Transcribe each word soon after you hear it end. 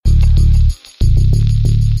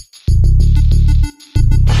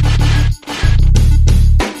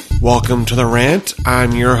Welcome to The Rant.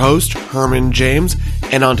 I'm your host, Herman James,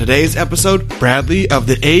 and on today's episode, Bradley of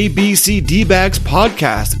the ABCD-Bagz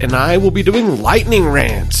podcast, and I will be doing lightning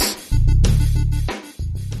rants.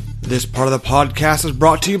 This part of the podcast is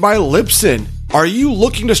brought to you by Libsyn. Are you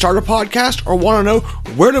looking to start a podcast or want to know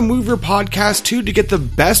where to move your podcast to get the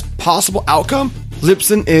best possible outcome?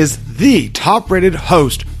 Libsyn is the top-rated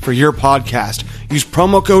host for your podcast. Use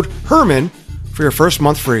promo code HERMAN for your first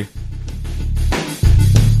month free.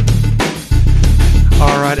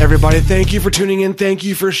 Alright, everybody, thank you for tuning in. Thank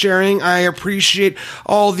you for sharing. I appreciate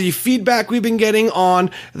all the feedback we've been getting on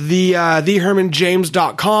the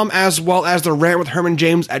thehermanjames.com as well as the rant with Herman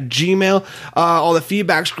James at Gmail. All the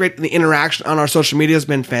feedback's great, and the interaction on our social media has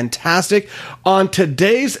been fantastic. On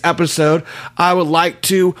today's episode, I would like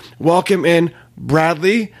to welcome in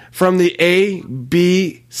Bradley from the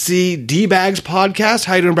ABCD-Bagz podcast.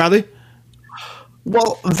 How you doing, Bradley?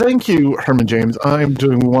 Well, thank you, Herman James. I'm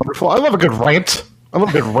doing wonderful. I love a good rant.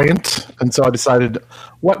 And so I decided,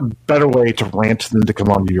 what better way to rant than to come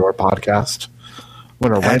onto your podcast?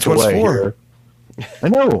 I'm going to rant away here. I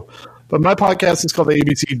know, but my podcast is called the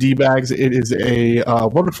ABCD-Bagz. It is a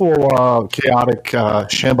wonderful, chaotic,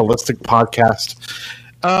 shambalistic podcast.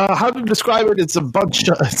 How to describe it? It's a bunch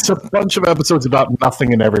of episodes about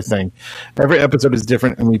nothing and everything. Every episode is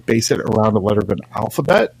different, and we base it around the letter of an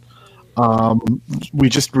alphabet. We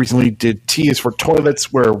just recently did T is for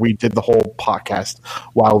toilets, where we did the whole podcast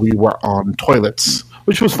while we were on toilets,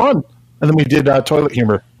 which was fun. And then we did toilet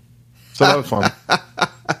humor. So that was fun.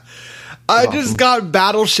 I just got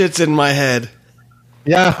battleships in my head.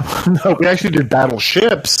 Yeah, no, we actually did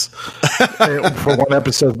battleships for one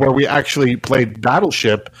episode where we actually played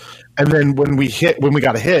Battleship. And then when we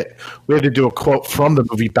got a hit, we had to do a quote from the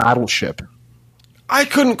movie Battleship. I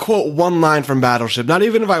couldn't quote one line from Battleship, not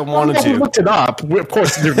even if I wanted to. We looked it up. Of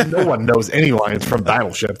course, no one knows any lines from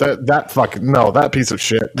Battleship. That piece of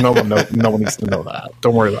shit. No one needs to know that.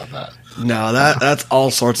 Don't worry about that. No, that's all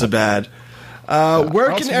sorts of bad.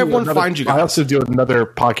 Where can everyone find you guys? I also do another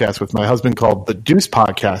podcast with my husband called The Deuce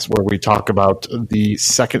Podcast, where we talk about the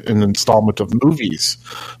second installment of movies.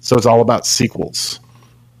 So it's all about sequels.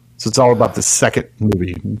 So it's all about the second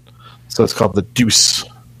movie. So it's called The Deuce.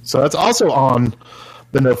 So that's also on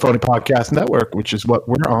the No Phony Podcast Network, which is what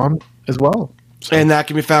we're on as well. So. And that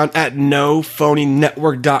can be found at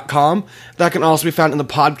nophonynetwork.com. That can also be found in the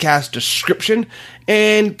podcast description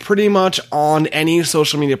and pretty much on any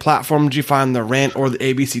social media platforms you find the Rant or the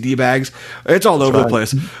ABCD-Bagz. It's all over the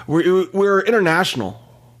place. We're international.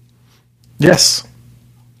 Yes.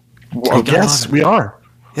 Well, yes, we are.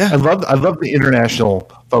 Yeah. I love the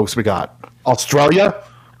international folks we got. Australia.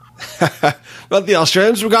 About the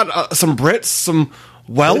Australians, we got some Brits, some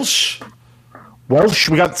Welsh.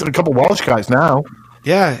 We got a couple Welsh guys now.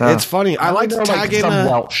 Yeah, it's funny. I like to tag in some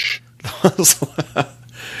Welsh.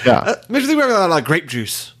 Yeah, makes me think about like grape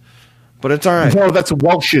juice, but it's all right. No, that's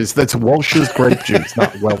Welsh's. That's Welsh's grape juice,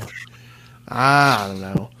 not Welsh. I don't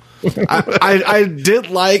know. I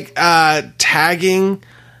did like tagging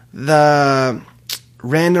the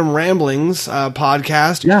Random Ramblings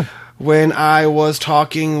podcast. Yeah. When I was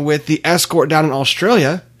talking with the escort down in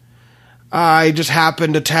Australia, I just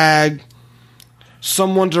happened to tag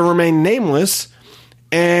someone to remain nameless,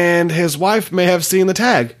 and his wife may have seen the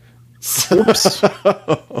tag. Oops.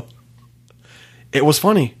 It was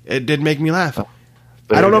funny. It did make me laugh.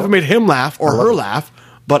 I don't know if it made him laugh or her laugh,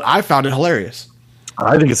 but I found it hilarious.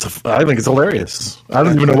 I think it's hilarious. I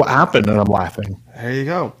don't even know what happened, and I'm laughing. There you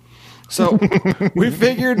go. So we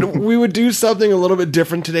figured we would do something a little bit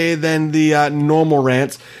different today than the normal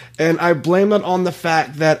rants, and I blame that on the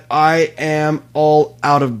fact that I am all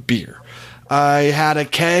out of beer. I had a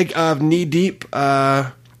keg of Knee Deep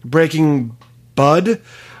Breaking Bud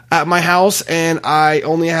at my house, and I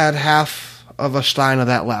only had half of a stein of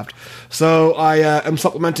that left. So I am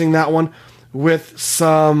supplementing that one with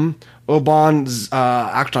some Oban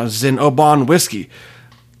whiskey.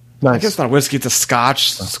 Nice. I guess it's not whiskey, it's a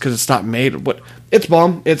scotch because it's not made. But it's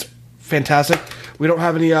bomb. It's fantastic. We don't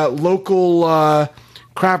have any local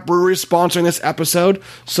craft breweries sponsoring this episode,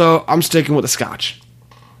 so I'm sticking with the scotch.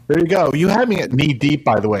 There you go. You had me at knee deep,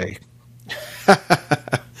 by the way.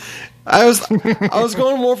 I was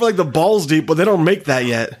going more for like the balls deep, but they don't make that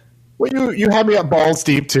yet. Well, you had me at balls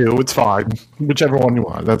deep too. It's fine. Whichever one you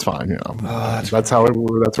want, that's fine. You know, that's how we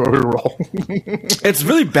roll. It's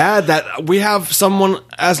really bad that we have someone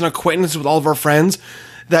as an acquaintance with all of our friends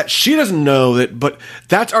that she doesn't know that, but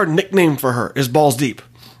that's our nickname for her is balls deep.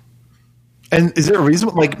 And is there a reason?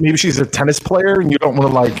 Like maybe she's a tennis player and you don't want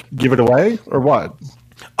to like give it away, or what?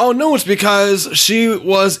 Oh, no, it's because she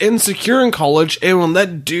was insecure in college and would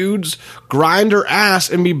let dudes grind her ass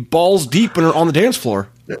and be balls deep in her on the dance floor.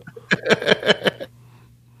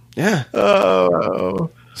 Yeah. Oh.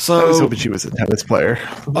 So, I was hoping she was a tennis player.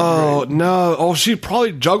 Oh, no. Oh, she'd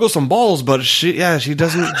probably juggle some balls, but she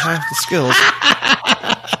doesn't have the skills.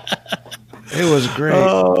 It was great.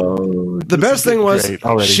 Oh, the best thing was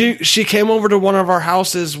she came over to one of our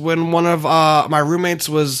houses when one of my roommates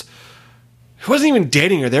wasn't even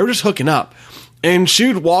dating her. They were just hooking up. And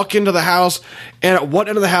she'd walk into the house, and at one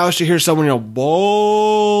end of the house, you hear someone yell,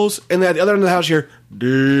 balls. And then at the other end of the house, you hear,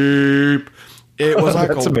 deep. It was like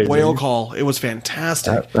a amazing whale call. It was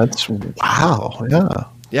fantastic. That's wow. Yeah.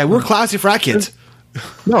 Yeah, we're classy frat kids.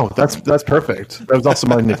 No, that's perfect. That was also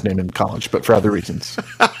my nickname in college, but for other reasons.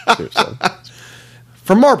 Too, so.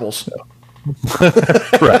 For marbles.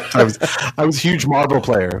 Correct. I was a huge marble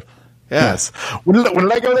player. Yeah. Yes. When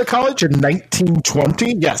did I go to college? In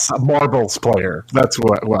 1920? Yes, a marbles player. That's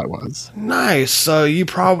what I was. Nice. So you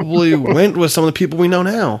probably went with some of the people we know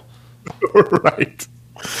now. Right.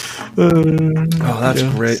 That's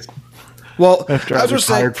great. Well, after I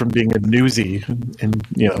retired from being a newsie in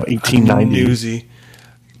 1890. A newsie.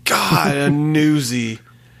 God, a newsie.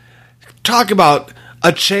 Talk about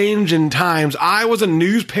a change in times. I was a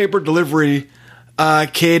newspaper delivery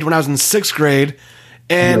kid when I was in 6th grade.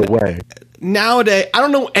 And no way. Nowadays, I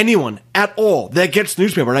don't know anyone at all that gets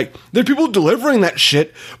newspaper. Like, there are people delivering that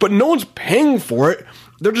shit, but no one's paying for it.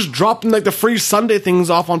 They're just dropping like the free Sunday things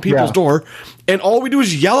off on people's door, and all we do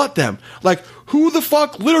is yell at them. Like, who the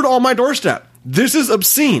fuck littered on my doorstep? This is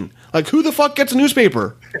obscene. Like, who the fuck gets a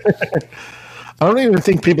newspaper? I don't even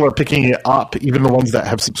think people are picking it up, even the ones that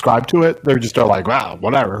have subscribed to it. They're just like, wow,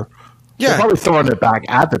 whatever. Yeah. They're probably throwing it back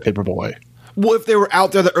at the paperboy. Well, if they were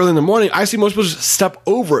out there that early in the morning, I see most people just step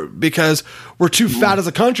over it because we're too fat as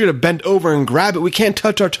a country to bend over and grab it. We can't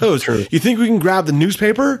touch our toes. True. You think we can grab the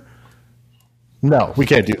newspaper? No, we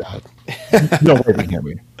can't do that. No way can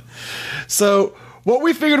we. So what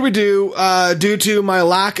we figured we'd do, due to my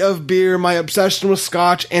lack of beer, my obsession with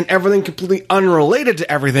scotch, and everything completely unrelated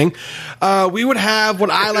to everything, we would have what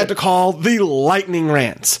I like to call the lightning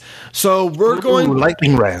rants. So we're going...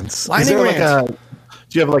 lightning rants. Lightning rants.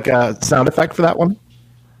 Do you have like a sound effect for that one?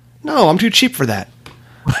 No, I'm too cheap for that.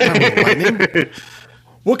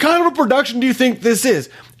 What kind of a production do you think this is?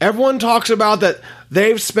 Everyone talks about that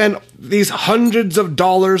they've spent these hundreds of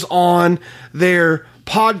dollars on their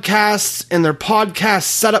podcasts and their podcast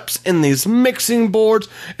setups and these mixing boards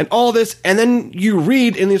and all this, and then you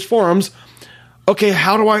read in these forums, okay,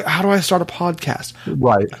 how do I start a podcast?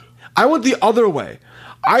 Right. I went the other way.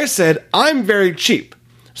 I said, I'm very cheap.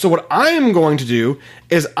 So what I am going to do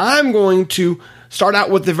is I'm going to start out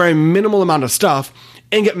with a very minimal amount of stuff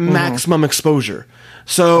and get maximum exposure.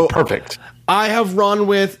 So perfect. I have run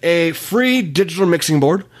with a free digital mixing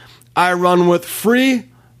board. I run with free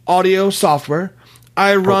audio software.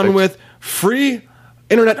 I run with free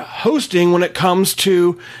internet hosting when it comes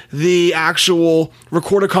to the actual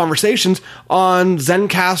recorded conversations on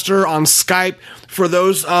Zencaster, on Skype. For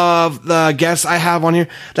those of the guests I have on here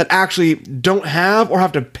that actually don't have or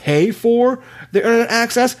have to pay for their internet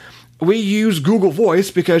access, we use Google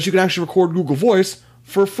Voice because you can actually record Google Voice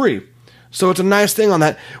for free. So it's a nice thing on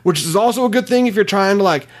that, which is also a good thing if you're trying to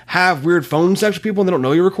like have weird phone sex with people and they don't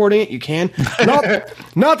know you're recording it. You can. Not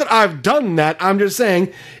that I've done that. I'm just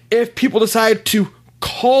saying if people decide to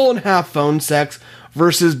call and have phone sex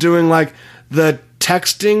versus doing like the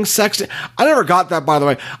texting, sexting. I never got that, by the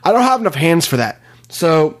way. I don't have enough hands for that.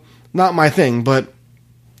 So not my thing, but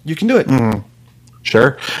you can do it.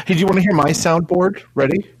 Sure. Hey, do you want to hear my soundboard?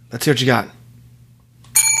 Ready? Let's hear what you got.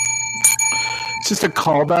 It's just a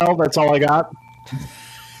call bell. That's all I got.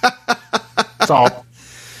 That's all.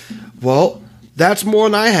 Well, that's more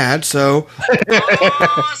than I had, so.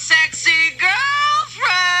 Oh, sexy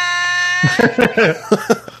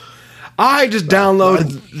girlfriend. I just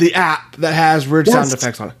downloaded the app that has weird sound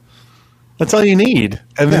effects on it. That's all you need.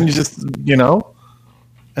 And then you just,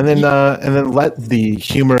 and then let the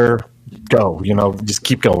humor go, just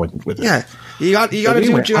keep going with it. Yeah. You got to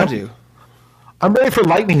do what you got to do. I'm ready for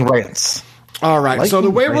lightning rants. All right. So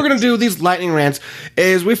the way we're going to do these lightning rants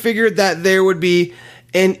is we figured that there would be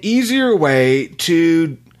an easier way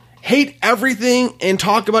to hate everything and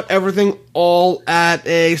talk about everything all at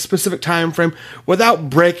a specific time frame without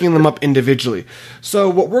breaking them up individually.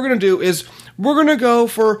 So what we're going to do is we're going to go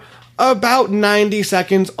for about 90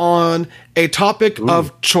 seconds on a topic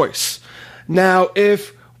of choice. Now,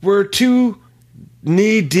 if we're too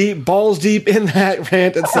knee deep, balls deep in that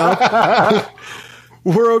rant itself,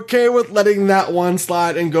 we're okay with letting that one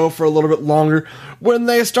slide and go for a little bit longer. When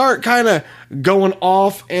they start kind of going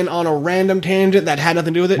off and on a random tangent that had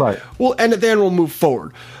nothing to do with it, Right. we'll end it there and we'll move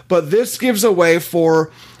forward. But this gives a way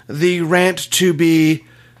for the rant to be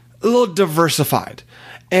a little diversified.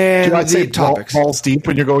 And Do I the say topics. balls deep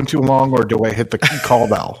when you're going too long, or do I hit the call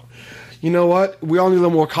bell? You know what? We all need a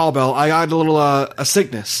little more call bell. I got a little a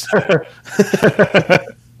sickness.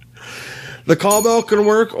 The call bell can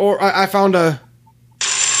work, or I found a...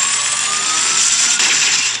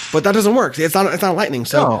 But that doesn't work. It's not lightning.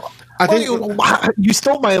 So No. I think You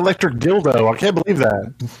stole my electric dildo. I can't believe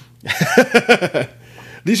that.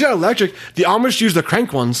 these are electric. The Amish use the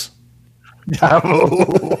crank ones.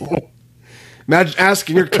 Imagine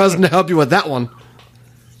asking your cousin to help you with that one.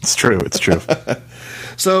 It's true. It's true.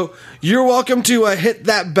 So you're welcome to hit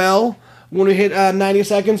that bell when we hit 90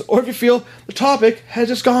 seconds, or if you feel the topic has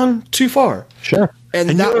just gone too far. Sure.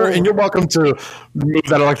 And you're welcome to move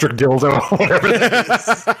that electric dildo. Whatever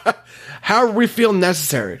that is. However we feel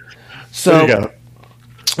necessary. There you So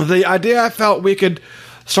go. the idea I felt we could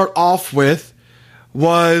start off with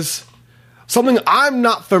was something I'm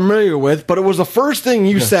not familiar with, but it was the first thing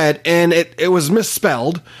you said, and it was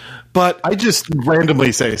misspelled. But I just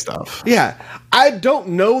randomly say stuff. yeah, I don't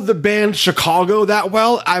know the band Chicago that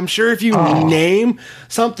well. I'm sure if you name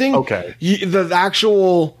something, Okay. the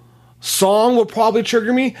actual song will probably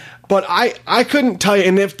trigger me. But I couldn't tell you.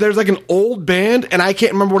 And if there's like an old band and I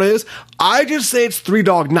can't remember what it is, I just say it's Three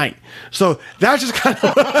Dog Night. So that's just kind of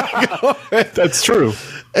what I go with. That's true.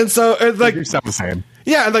 And so it's like, You sound the same.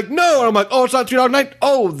 yeah, and like, no. And I'm like, oh, it's not Three Dog Night.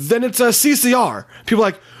 Oh, then it's a CCR. People are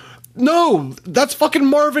like, no, that's fucking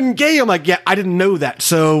Marvin Gaye. I'm like, yeah, I didn't know that.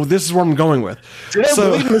 So this is where I'm going with. Did I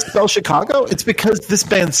really misspell Chicago? It's because this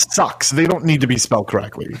band sucks. They don't need to be spelled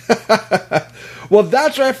correctly. Well,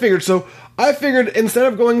 that's what I figured. So I figured instead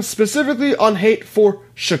of going specifically on hate for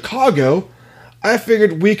Chicago, I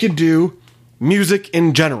figured we could do music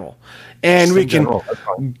in general. And we can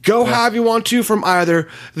go however you want to, from either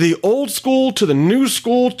the old school to the new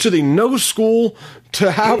school to the no school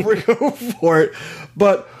to however we go for it.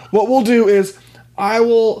 But what we'll do is I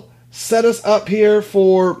will set us up here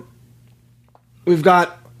for... We've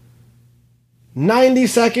got 90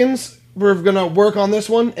 seconds. We're going to work on this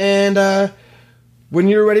one. And when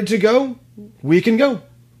you're ready to go, we can go.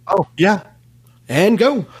 Oh, yeah. And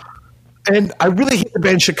go. And I really hate the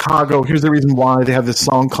band Chicago. Here's the reason why. They have this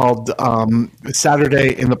song called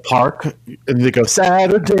Saturday in the Park. And they go,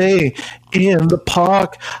 Saturday in the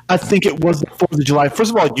Park. I think it was the 4th of July.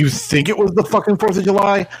 First of all, you think it was the fucking 4th of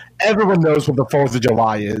July? Everyone knows what the 4th of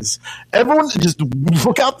July is. Everyone just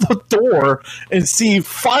look out the door and see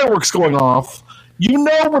fireworks going off. You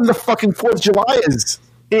know when the fucking 4th of July is.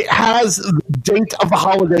 It has the date of the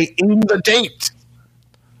holiday in the date.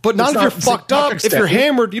 But not It's if you're not fucked up. Patrick's If you're Day.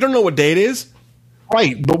 hammered, you don't know what day it is.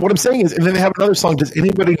 Right, but what I'm saying is, and then they have another song. Does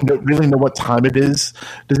anybody really know what time it is?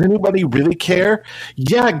 Does anybody really care?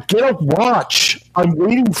 Yeah, get a watch. I'm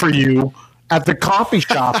waiting for you at the coffee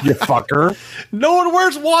shop, you fucker. No one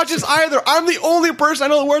wears watches either. I'm the only person I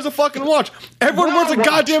know that wears a fucking watch. Everyone wears a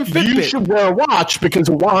goddamn You Fitbit. should wear a watch because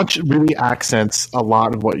a watch really accents a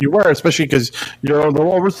lot of what you wear, especially because you're a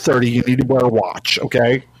little over 30. You need to wear a watch,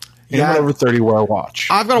 okay? Yeah. Anyone over 30 wear a watch.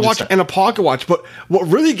 I've got a watch and a pocket watch, but what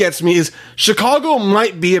really gets me is Chicago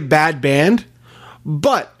might be a bad band,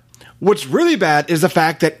 but what's really bad is the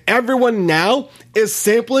fact that everyone now is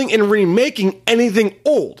sampling and remaking anything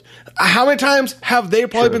old. How many times have they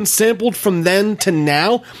probably been sampled from then to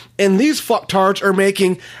now? And these fucktards are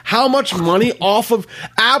making how much money off of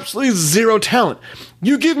absolutely zero talent?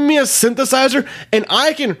 You give me a synthesizer and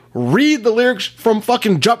I can read the lyrics from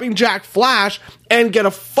fucking Jumping Jack Flash and get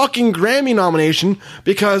a fucking Grammy nomination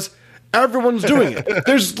because everyone's doing it.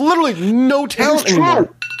 There's literally no talent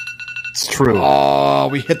anymore. It's true. Oh,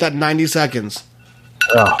 we hit that 90 seconds.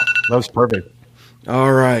 Oh, that was perfect.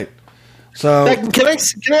 All right. So, Can I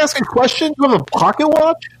ask a question? You have a pocket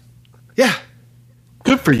watch? yeah.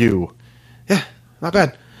 Good for you. Yeah, not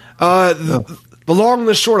bad. The long and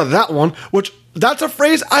the short of that one, which that's a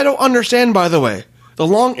phrase I don't understand, by the way. The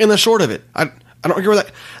long and the short of it. I don't agree with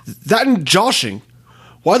that. That and joshing.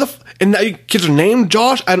 Why the and now you kids are named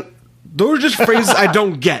Josh? Those are just phrases I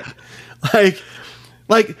don't get.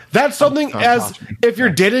 Like that's something as if you're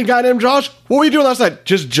dating a guy named Josh. What were you doing last night?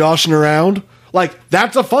 Just joshing around. Like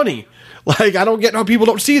that's a funny. Like I don't get how people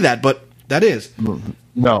don't see that, but that is.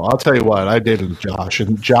 No, I'll tell you what. I dated Josh,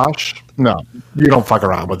 and Josh, no, you don't fuck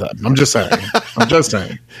around with that. I'm just saying. I'm just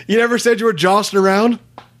saying. You never said you were joshing around?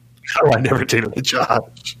 Oh, I never dated a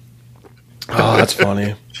Josh. Oh, that's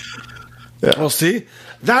funny. Yeah. Well, see,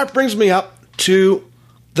 that brings me up to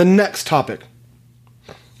the next topic.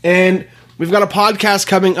 And we've got a podcast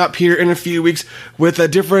coming up here in a few weeks with a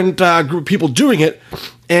different group of people doing it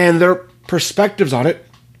and their perspectives on it.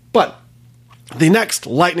 But the next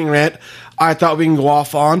lightning rant I thought we can go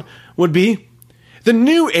off on would be the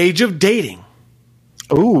new age of dating.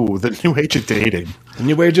 Ooh, the new age of dating. The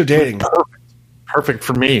new age of dating. Perfect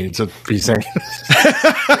for me to be saying.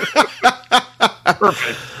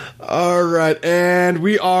 Perfect. All right, and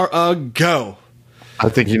we are a go. I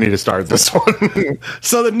think you need to start this one.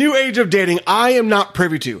 So the new age of dating, I am not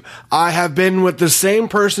privy to. I have been with the same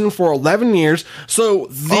person for 11 years. So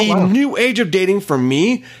the new age of dating for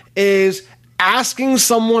me is asking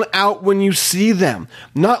someone out when you see them,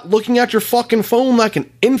 not looking at your fucking phone like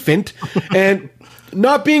an infant, and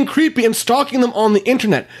not being creepy and stalking them on the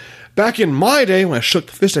internet. Back in my day, when I shook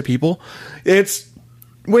the fist at people, it's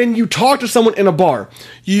when you talk to someone in a bar,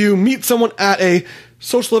 you meet someone at a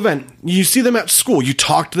social event, you see them at school, you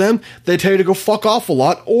talk to them, they tell you to go fuck off a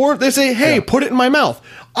lot, or they say, hey, put it in my mouth.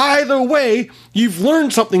 Either way, you've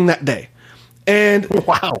learned something that day. And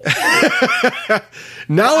wow.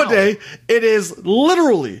 Nowadays, it is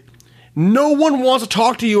literally no one wants to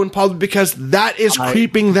talk to you in public because that is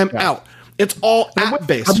creeping them out. It's all app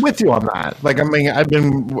based. I'm with you on that. Like, I mean, I've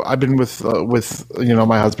been with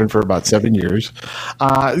my husband for about 7 years.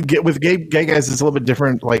 With gay guys, it's a little bit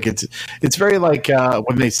different. Like, it's very like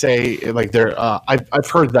when they say like they're. I've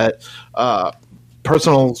heard that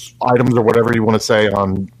personal items or whatever you want to say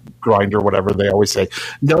on Grindr or whatever, they always say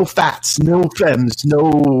no fats, no femmes,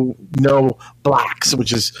 no blacks,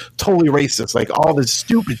 which is totally racist. Like all this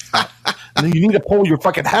stupid stuff. And you need to pull your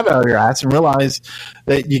fucking head out of your ass and realize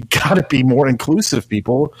that you got to be more inclusive,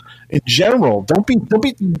 people in general. Don't be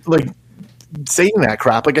like saying that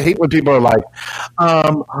crap. Like I hate when people are like,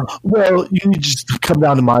 well, you need to just come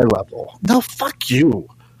down to my level. No, fuck you.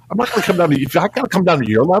 I'm not going to come down to you. If I got to come down to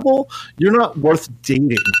your level, you're not worth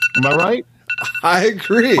dating. Am I right? I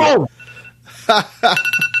agree. Oh.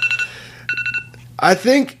 I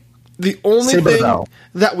think the only thing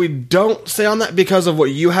that we don't say on that because of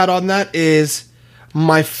what you had on that is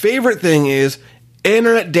my favorite thing is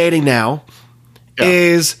internet dating now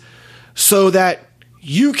is so that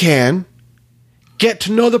you can get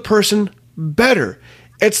to know the person better.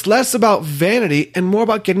 It's less about vanity and more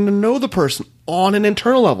about getting to know the person on an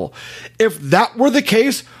internal level. If that were the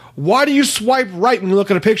case, why do you swipe right when you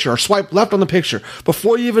look at a picture or swipe left on the picture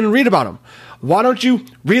before you even read about them? Why don't you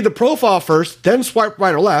read the profile first, then swipe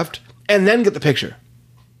right or left, and then get the picture?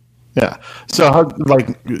 Yeah. So, how,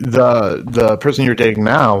 like the person you're dating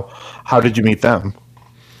now, how did you meet them?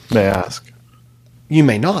 May I ask? You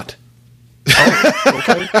may not. Oh,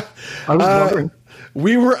 okay. I was wondering.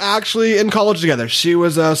 We were actually in college together. She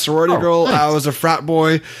was a sorority girl. Nice. I was a frat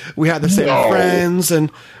boy. We had the same friends, and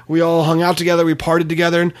we all hung out together. We partied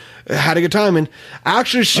together and had a good time. And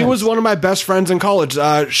actually, she was one of my best friends in college.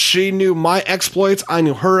 She knew my exploits. I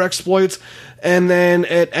knew her exploits. And then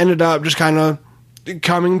it ended up just kind of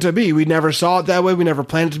coming to be. We never saw it that way. We never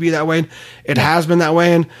planned it to be that way. It has been that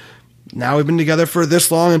way. And now we've been together for this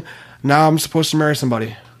long. And now I'm supposed to marry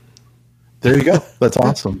somebody. There you go. That's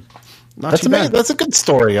awesome. That's amazing. That's a good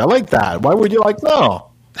story. I like that. Why would you like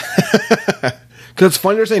no? Because it's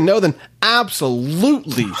funnier to say no than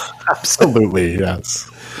absolutely. Absolutely,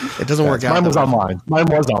 yes. It doesn't work out. Mine was online. Mine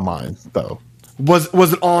was online, though. Was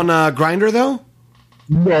it on Grindr, though?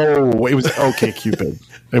 No, it was OkCupid.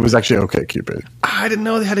 It was actually OkCupid. I didn't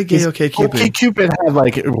know they had a gay OkCupid. OkCupid had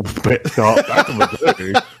like,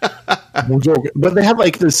 but they had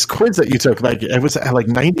like this quiz that you took. Like it had like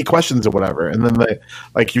 90 questions or whatever, and then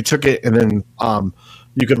you took it, and then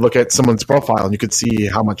you could look at someone's profile and you could see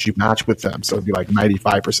how much you match with them. So it'd be like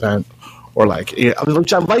 95%, or like,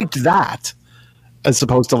 which I liked that, as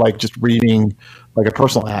opposed to like just reading like a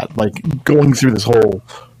personal ad, like going through this whole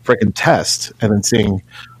freaking test and then seeing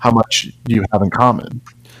how much you have in common.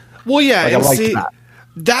 Well, yeah, like, and I liked see,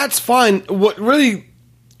 that's fine. What really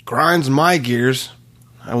grinds my gears,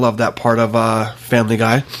 I love that part of Family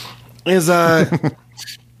Guy, is the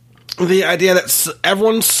idea that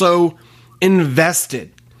everyone's so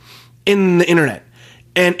invested in the internet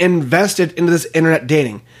and invested into this internet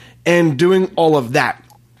dating and doing all of that.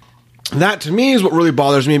 That to me is what really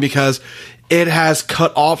bothers me, because it has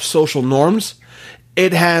cut off social norms.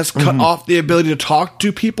 It has cut off the ability to talk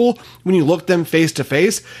to people when you look them face to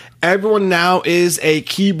face. Everyone now is a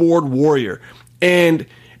keyboard warrior. And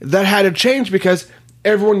that had to change, because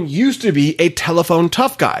everyone used to be a telephone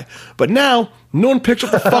tough guy. But now, no one picks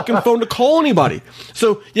up the fucking phone to call anybody.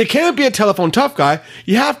 So you can't be a telephone tough guy.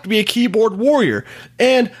 You have to be a keyboard warrior.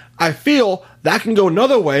 And I feel that can go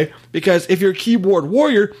another way, because if you're a keyboard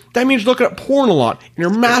warrior, that means you're looking at porn a lot and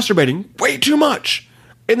you're masturbating way too much.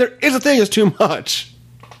 And there is a thing, it's too much.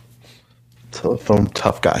 Telephone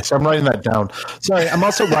tough guy. So I'm writing that down. Sorry, I'm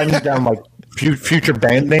also writing down like future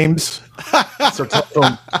band names. So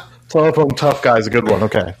telephone tough guy is a good one.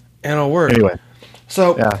 Okay. And it'll work. Anyway.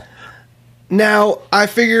 So Yeah. now I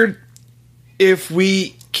figured if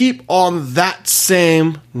we keep on that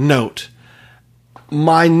same note,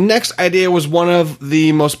 my next idea was one of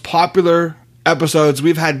the most popular episodes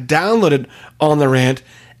we've had downloaded on the rant,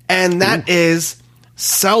 and that is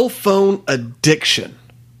cell phone addiction.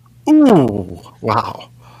 Ooh, wow.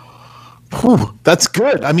 Whew, that's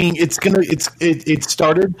good. I mean, it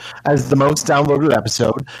started as the most downloaded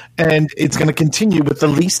episode, and it's gonna continue with the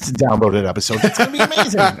least downloaded episode. It's gonna be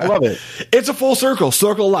amazing. I love it. It's a full circle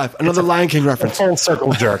of life. Another Lion King reference. Full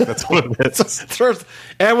circle jerk. That's what it is. First,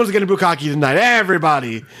 everyone's getting bukkake tonight.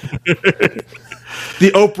 Everybody.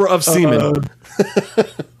 The Oprah of semen.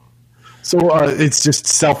 So it's just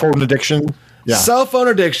cell phone addiction. Yeah. Cell phone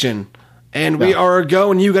addiction. And we are a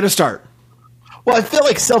go, and you got to start. Well, I feel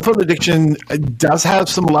like cell phone addiction does have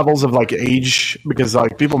some levels of like age, because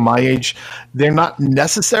like people my age, they're not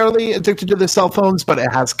necessarily addicted to the cell phones, but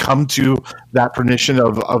it has come to that premonition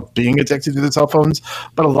of being addicted to the cell phones.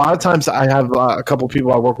 But a lot of times I have a couple of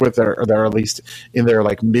people I work with that are at least in their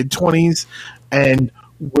like mid-20s, and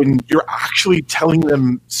when you're actually telling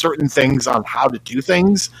them certain things on how to do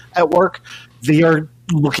things at work, they are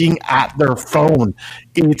looking at their phone.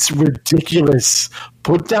 It's ridiculous.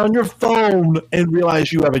 Put down your phone and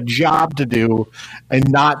realize you have a job to do,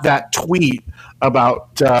 and not that tweet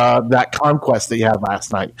about that conquest that you had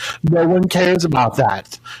last night. No one cares about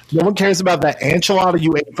that. No one cares about that enchilada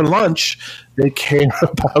you ate for lunch. They care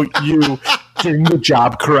about you getting the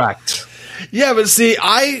job correct. Yeah, but see,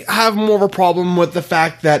 I have more of a problem with the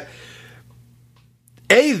fact that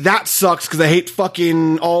that sucks because I hate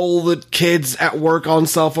fucking all the kids at work on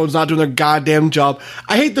cell phones not doing their goddamn job.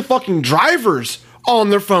 I hate the fucking drivers on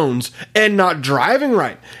their phones and not driving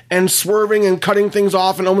right and swerving and cutting things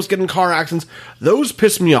off and almost getting car accidents. Those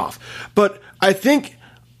piss me off. But I think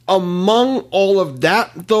among all of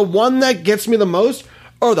that, the one that gets me the most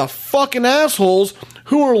are the fucking assholes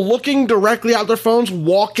who are looking directly at their phones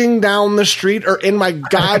walking down the street or in my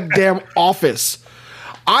goddamn office.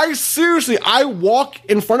 I walk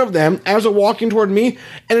in front of them as they're walking toward me,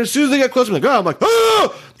 and as soon as they get close, I'm like,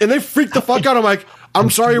 ah! And they freak the fuck out. I'm like, I'm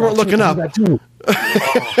sorry you weren't looking up.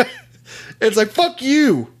 It's like, fuck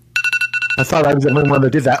you. I thought I was the only one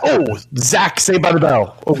that did that. Oh, Zach, Saved by the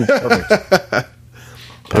Bell. Oh, perfect.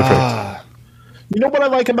 Perfect. You know what I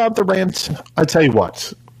like about the rant? I tell you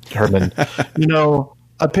what, Herman.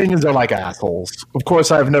 Opinions are like assholes. Of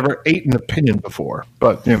course, I've never ate an opinion before,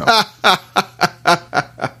 but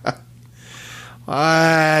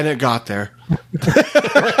And it got there.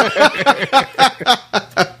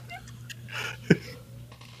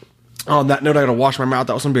 On that note, I gotta wash my mouth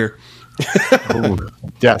out with some beer. Ooh,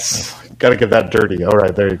 yes, gotta get that dirty. All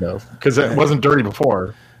right, there you go. Because it wasn't dirty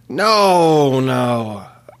before. No.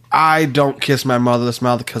 I don't kiss my mother's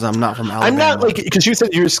mouth because I'm not from Alabama. I'm not because you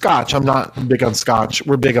said you're Scotch. I'm not big on Scotch.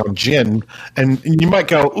 We're big on gin, and you might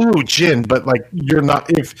go, "Ooh, gin," but like you're not.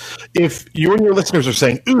 If you and your listeners are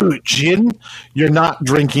saying, "Ooh, gin," you're not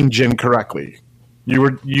drinking gin correctly. You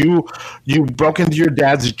broke into your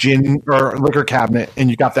dad's gin or liquor cabinet and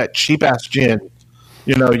you got that cheap ass gin.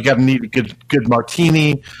 You got to need a good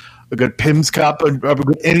martini, a good Pim's cup, a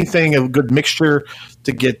good mixture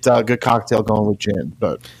to get a good cocktail going with gin.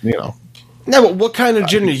 But No, but what kind of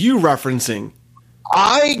gin are you referencing?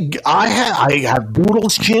 I have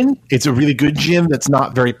Boodle's gin. It's a really good gin that's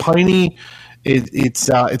not very piney. It's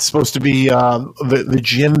supposed to be the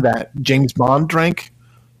gin that James Bond drank.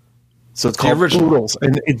 So it's called Boodles.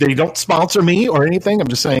 And they don't sponsor me or anything. I'm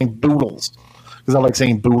just saying Boodles because I like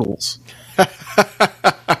saying Boodles.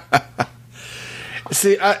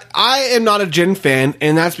 See, I am not a gin fan,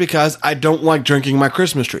 and that's because I don't like drinking my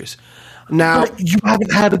Christmas trees. Now, but you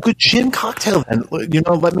haven't had a good gin cocktail then.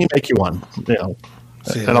 Let me make you one.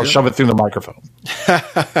 And I'll shove it through the microphone.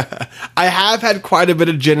 I have had quite a bit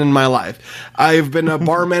of gin in my life. I've been a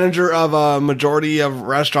bar manager of a majority of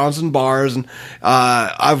restaurants and bars, and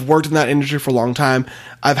I've worked in that industry for a long time.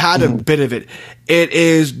 I've had a bit of it. It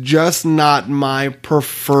is just not my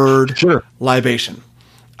preferred libation.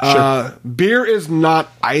 Beer is not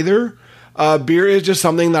either. Beer is just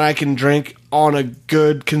something that I can drink on a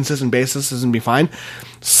good, consistent basis and be fine.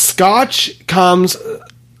 Scotch comes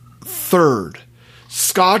third.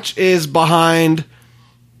 Scotch is behind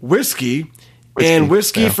whiskey and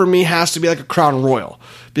whiskey for me has to be like a Crown Royal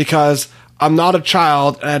because I'm not a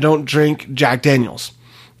child and I don't drink Jack Daniels.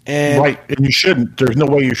 And right, and you shouldn't. There's no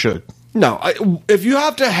way you should. No, if you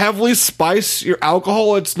have to heavily spice your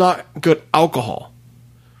alcohol, it's not good alcohol.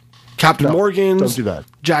 Captain Morgan's, don't do that.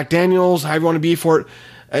 Jack Daniels, however you want to be for it,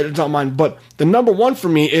 it's not mine. But the number one for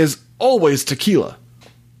me is always tequila.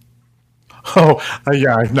 Oh,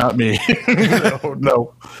 yeah, not me.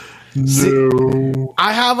 No. See,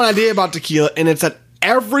 I have an idea about tequila, and it's that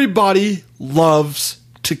everybody loves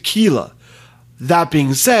tequila. That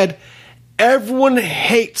being said, everyone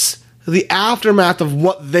hates the aftermath of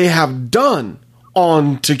what they have done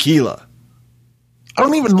on tequila. I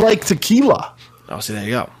don't even like tequila. Oh, see, there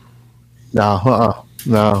you go. No.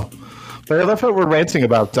 But that's what we're ranting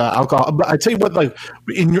about alcohol. But I tell you what, like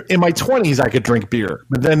in my 20s, I could drink beer,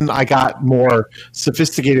 but then I got more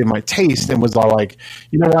sophisticated in my taste and was all like,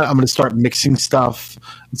 you know what, I'm going to start mixing stuff.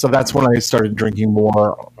 And so that's when I started drinking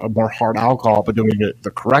more hard alcohol, but doing it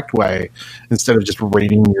the correct way instead of just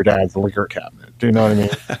raiding your dad's liquor cabinet. Do you know what I mean?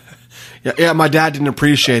 Yeah. My dad didn't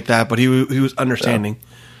appreciate that, but he was understanding.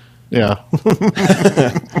 Yeah.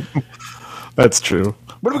 That's true.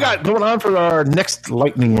 What do we got going on for our next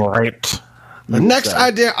lightning rant? The next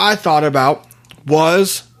idea I thought about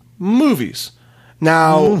was movies.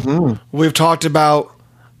 Now, we've talked about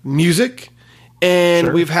music,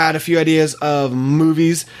 and we've had a few ideas of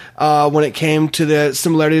movies when it came to the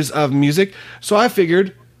similarities of music. So I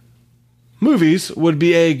figured movies would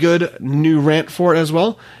be a good new rant for it as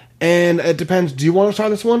well. And it depends. Do you want to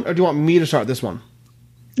start this one, or do you want me to start this one?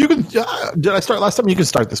 You can. Did I start last time? You can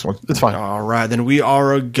start this one. It's fine. All right, then we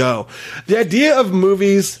are a go. The idea of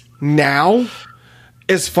movies now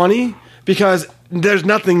is funny because there's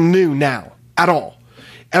nothing new now at all.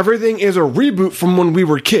 Everything is a reboot from when we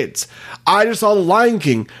were kids. I just saw The Lion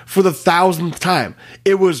King for the 1,000th time.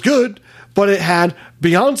 It was good, but it had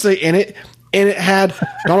Beyonce in it, and it had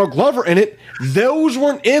Donald Glover in it. Those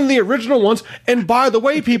weren't in the original ones. And by the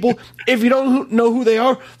way, people, if you don't know who they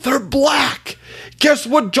are, they're black. Guess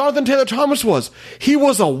what Jonathan Taylor Thomas was? He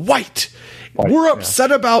was a white. We're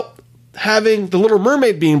upset about having The Little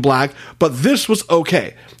Mermaid being black, but this was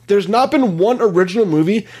okay. There's not been one original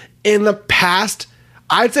movie in the past,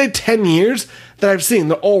 I'd say 10 years, that I've seen.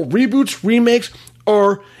 They're all reboots, remakes,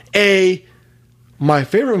 or my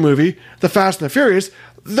favorite movie, The Fast and the Furious.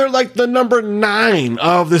 They're like the number 9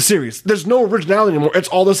 of the series. There's no originality anymore. It's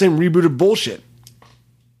all the same rebooted bullshit.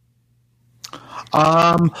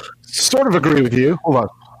 Sort of agree with you. Hold on.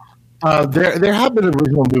 There have been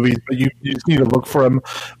original movies, but you just need to look for them.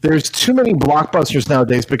 There's too many blockbusters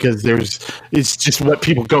nowadays because it's just what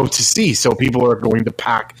people go to see. So people are going to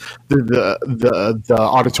pack the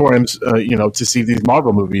auditoriums, to see these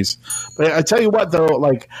Marvel movies. But I tell you what, though,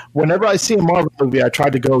 like whenever I see a Marvel movie, I try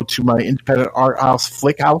to go to my independent art house,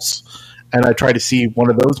 Flick House, and I try to see one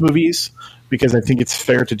of those movies because I think it's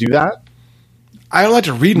fair to do that. I don't like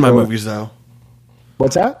to read my movies, though.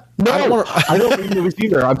 What's that? No, I don't read movies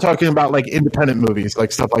either. I'm talking about like independent movies,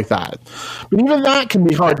 like stuff like that. But even that can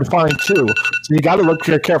be hard to find too. So you got to look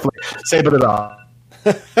carefully. Say but it all.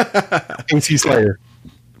 AC Slayer.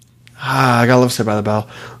 I gotta love Saved by the Bell.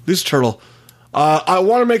 This turtle. I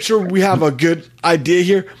want to make sure we have a good idea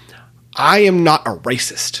here. I am not a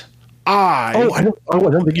racist. I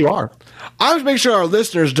don't think you are. I was making sure our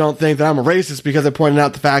listeners don't think that I'm a racist because I pointed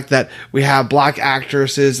out the fact that we have black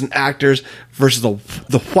actresses and actors versus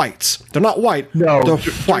the whites. They're not white. No, they're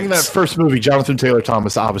during whites. that first movie, Jonathan Taylor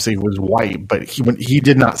Thomas obviously was white, but he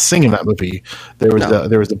did not sing in that movie. There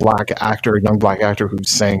was a black actor, a young black actor who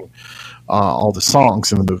sang all the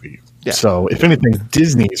songs in the movie. Yeah. So if anything,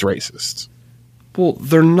 Disney is racist. Well,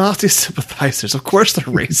 they're Nazi sympathizers. Of course they're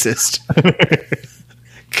racist.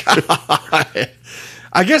 God.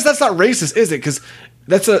 I guess that's not racist, is it? Because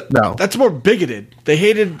that's more bigoted. They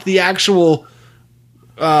hated the actual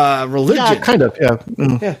religion. Yeah, kind of. Yeah.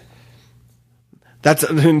 Mm. Yeah. That's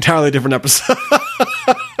an entirely different episode.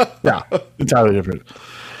 Yeah, entirely different.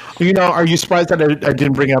 Are you surprised that I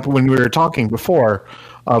didn't bring up when we were talking before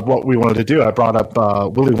of what we wanted to do? I brought up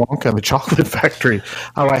Willy Wonka and the Chocolate Factory,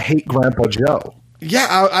 how I hate Grandpa Joe.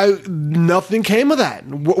 Yeah, nothing came of that.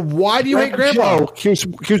 Why do you hate Grandpa? Joe,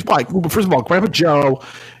 here's why. First of all, Grandpa Joe,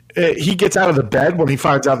 he gets out of the bed when he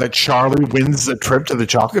finds out that Charlie wins a trip to the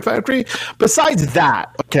chocolate factory. Besides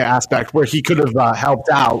that aspect where he could have helped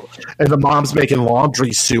out and the mom's making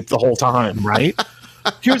laundry soup the whole time, right?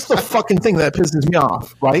 Here's the fucking thing that pisses me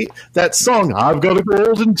off, right? That song, I've got a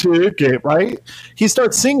golden ticket, right? He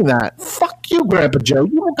starts singing that. Fuck you, Grandpa Joe.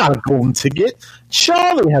 You don't got a golden ticket.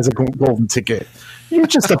 Charlie has a golden ticket. You're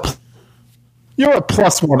just you're a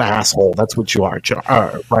 +1 asshole. That's what you are,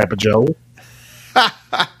 Grandpa Joe.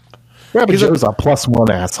 Grandpa Joe's a +1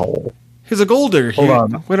 asshole. He's a gold digger. Hold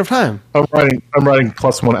on. Wait of time. I'm writing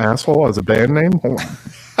 +1 asshole as a band name. Hold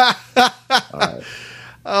on.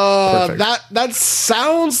 That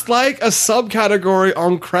sounds like a subcategory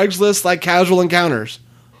on Craigslist, like casual encounters.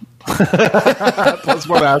 Plus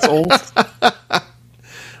one assholes.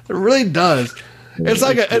 It really does. It's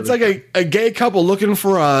like a gay couple looking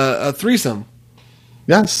for a threesome.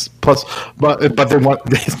 Yes. Plus, but they want.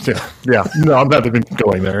 Yeah. No, I'm not even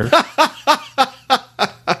going there.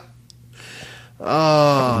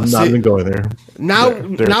 Not even going there. Now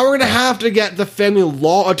we're gonna have to get the family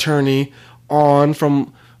law attorney on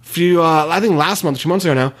from a few. I think last month, 2 months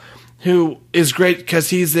ago now, who is great because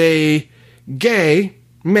he's a gay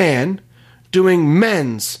man doing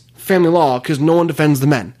men's family law because no one defends the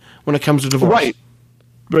men when it comes to divorce. Right.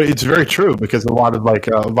 But it's very true because a lot of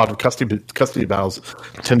custody battles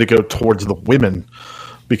tend to go towards the women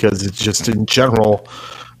because it's just in general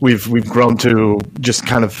we've grown to just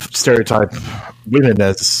kind of stereotype women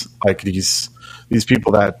as like these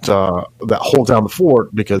people that hold down the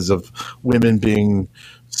fort because of women being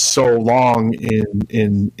so long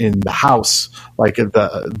in the house, like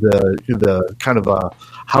the kind of a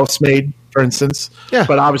housemaid, for instance. Yeah.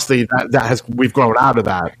 But obviously we've grown out of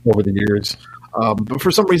that over the years. But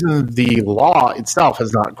for some reason, the law itself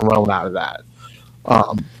has not grown out of that.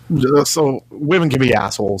 So women can be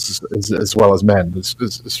assholes as well as men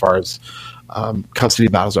as far as custody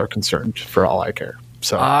battles are concerned, for all I care.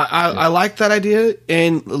 So I like that idea,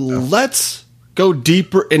 and let's go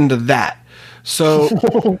deeper into that. So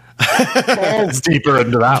balls deeper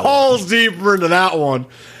into that one.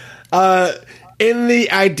 In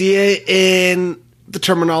the idea, in the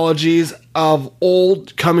terminologies of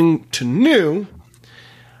old coming to new,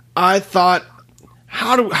 I thought,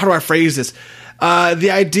 how do I phrase this? The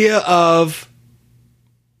idea of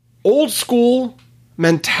old school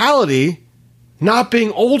mentality not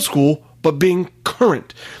being old school, but being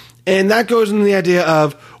current. And that goes into the idea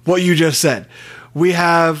of what you just said. We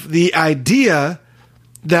have the idea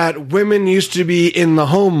that women used to be in the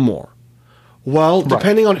home more. Well,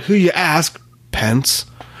 depending on who you ask, Pence,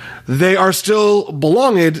 they are still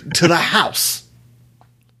belonged to the house.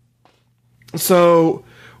 So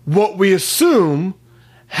what we assume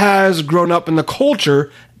has grown up in the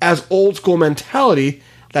culture as old school mentality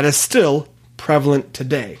that is still prevalent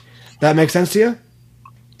today. That makes sense to you?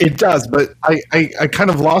 It does, but I kind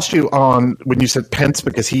of lost you on when you said Pence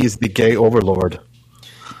because he is the gay overlord.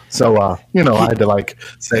 So, I had to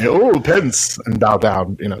say, "Oh, Pence," and bow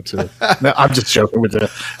down, to. No, I'm just joking with you.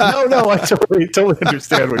 No, I totally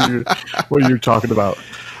understand what you're talking about.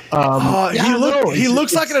 He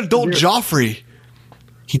looks like an adult Joffrey.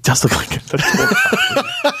 He does look like an adult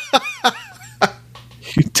Joffrey.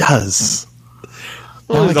 He does.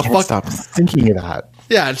 I can't stop thinking of that.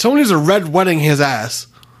 Yeah, someone needs a red wedding his ass.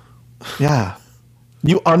 Yeah.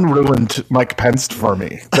 You unruined Mike Pence for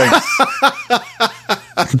me. Thanks.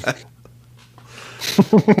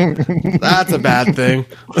 That's a bad thing.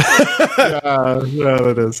 Yeah,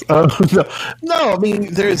 it is. No, I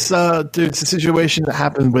mean, there's a situation that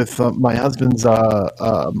happened with my husband's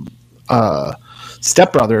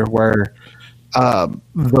stepbrother where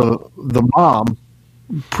the mom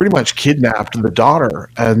pretty much kidnapped the daughter,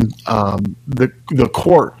 and the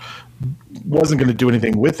court wasn't going to do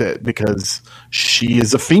anything with it because she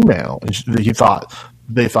is a female, and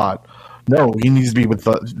they thought no, he needs to be with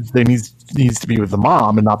needs to be with the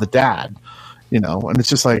mom and not the dad, and it's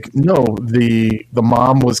just like, no, the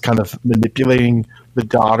mom was kind of manipulating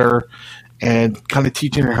the and kind of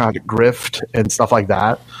teaching her how to grift and stuff like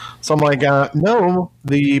that. So I'm like, no,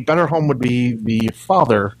 the better home would be the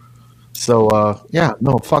father. So,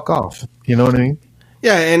 no, fuck off. You know what I mean?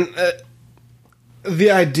 Yeah, and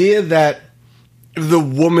the idea that the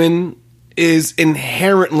woman is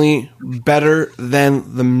inherently better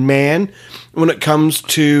than the man when it comes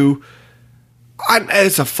to,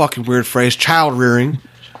 it's a fucking weird phrase, child rearing.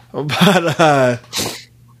 But,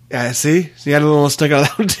 yeah, see? You had a little stick out of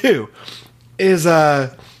that one too. It's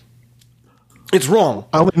wrong.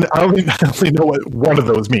 I only know what one of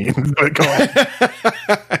those means, but go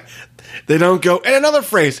ahead. They don't go, and another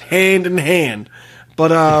phrase, hand in hand.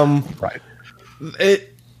 But right.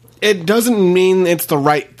 It doesn't mean it's the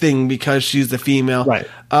right thing because she's the female. Right.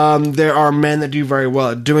 There are men that do very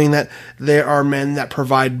well at doing that. There are men that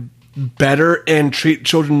provide better and treat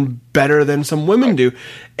children better than some women do.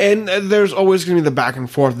 And there's always going to be the back and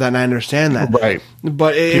forth of that, and I understand that. Right.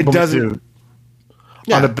 But it doesn't.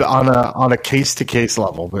 Yeah. On a case-to-case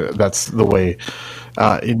level, that's the way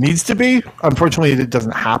it needs to be. Unfortunately, it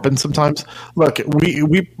doesn't happen sometimes. Look,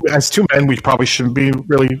 we as two men, we probably shouldn't be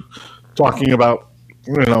really talking about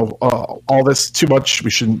all this too much. We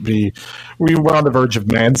shouldn't be. We're on the verge of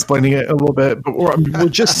mansplaining it a little bit, but we're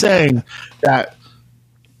just saying that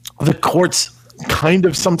the courts kind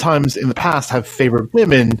of sometimes in the past have favored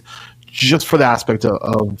women just for the aspect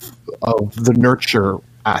of the nurture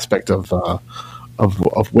aspect of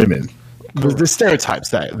women. The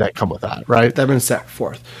stereotypes that come with that, right? That have been set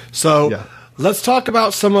forth. So let's talk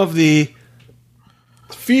about some of the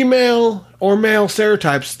female or male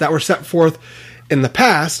stereotypes that were set forth in the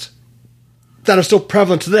past that are still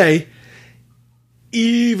prevalent today,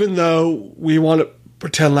 even though we want to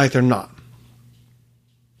pretend like they're not.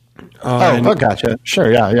 I gotcha.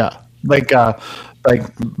 Sure, yeah. Like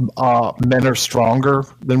men are stronger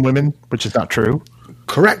than women, which is not true.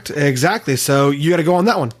 Correct, exactly. So you got to go on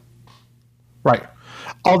that one. Right.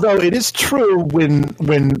 Although it is true when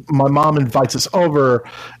my mom invites us over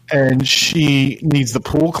and she needs the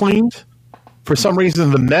pool cleaned, for some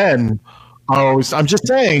reason the men are always, I'm just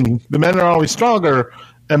saying, the men are always stronger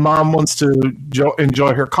and mom wants to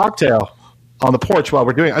enjoy her cocktail on the porch while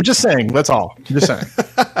we're doing it. I'm just saying, that's all. I'm just saying.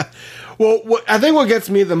 Well, I think what gets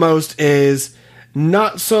me the most is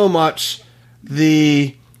not so much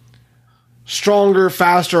the stronger,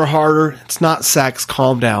 faster, harder. It's not sex,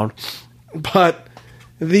 calm down. But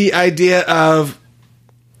the idea of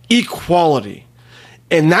equality.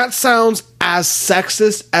 And that sounds as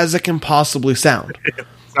sexist as it can possibly sound.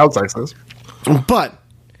 Sounds sexist. But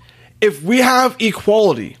if we have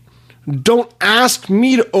equality, don't ask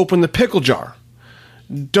me to open the pickle jar.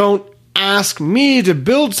 Don't ask me to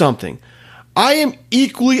build something. I am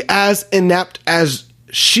equally as inept as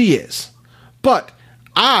she is. But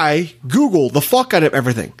I Google the fuck out of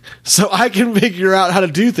everything. So I can figure out how to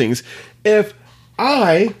do things. If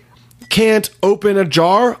I can't open a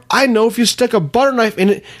jar, I know if you stick a butter knife in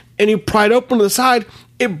it and you pry it open to the side,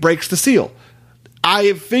 it breaks the seal. I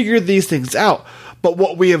have figured these things out. But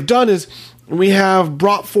what we have done is we have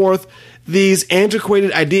brought forth these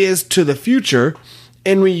antiquated ideas to the future,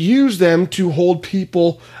 and we use them to hold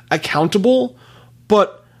people accountable.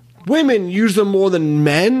 But women use them more than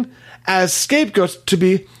men as scapegoats to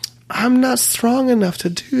be, I'm not strong enough to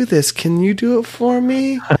do this. Can you do it for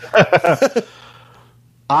me?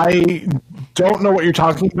 I don't know what you're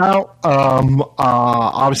talking about.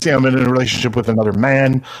 Obviously, I'm in a relationship with another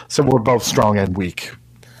man, so we're both strong and weak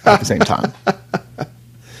at the same time.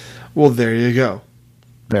 Well, there you go.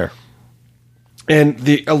 There. And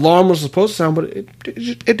the alarm was supposed to sound, but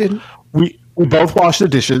it didn't. We both wash the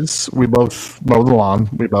dishes. We both mow the lawn.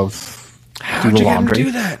 We both do the laundry. How'd you get him to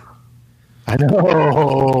do that? I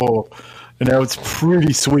know. It's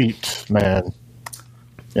pretty sweet, man.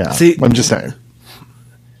 Yeah. See, I'm just saying.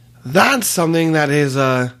 That's something that is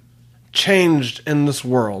changed in this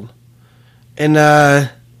world. And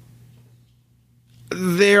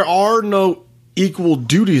there are no equal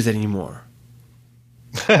duties anymore.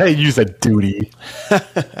 You said duty.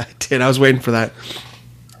 I did. I was waiting for that.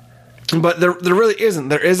 But there really isn't.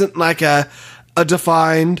 There isn't like a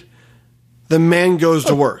defined, the man goes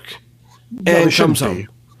to work and comes home.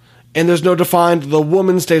 And there's no defined, the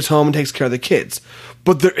woman stays home and takes care of the kids.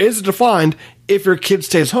 But there is a defined, if your kid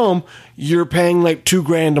stays home, you're paying like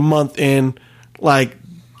 $2,000 a month in like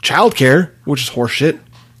childcare, which is horseshit.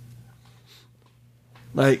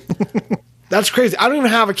 Like, that's crazy. I don't even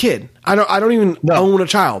have a kid. I don't even own a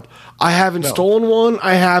child. I haven't stolen one.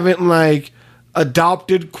 I haven't like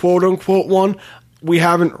adopted, quote unquote, one. We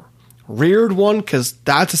haven't reared one because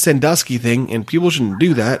that's a Sandusky thing and people shouldn't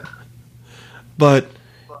do that. But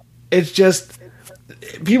it's just,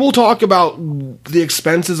 people talk about the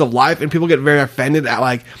expenses of life and people get very offended at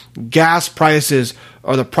like gas prices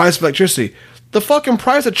or the price of electricity. The fucking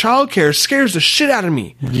price of childcare scares the shit out of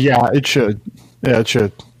me. Yeah, it should. Yeah, it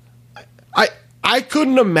should. I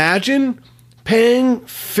couldn't imagine paying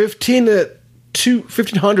 $1,500 to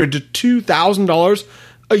 $2,000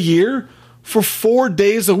 a year for 4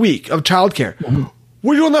 days a week of childcare. Mm-hmm.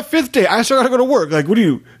 What are you on that fifth day? I still got to go to work. Like, what do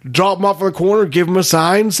you drop them off in the corner, give them a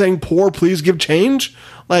sign saying "Poor, please give change"?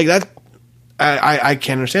 Like that, I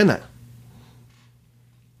can't understand that.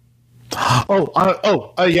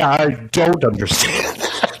 Yeah, I don't understand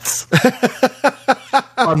that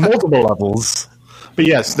on multiple levels. But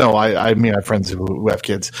yes, no, I mean, I have friends who have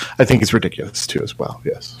kids. I think it's ridiculous too, as well.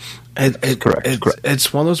 Yes, correct.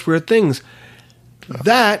 It's one of those weird things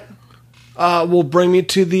that. Will bring me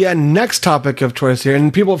to the next topic of choice here.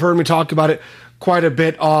 And people have heard me talk about it quite a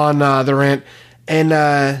bit on the rant. And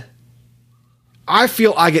I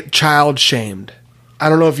feel I get child shamed. I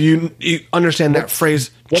don't know if you understand that phrase,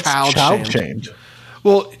 child shamed.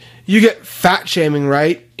 Well, you get fat shaming,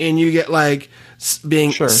 right? And you get like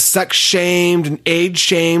being sex shamed and age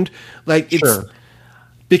shamed. Like it's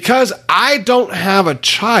because I don't have a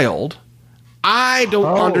child, I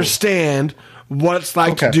don't understand what it's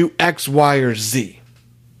like to do X, Y, or Z.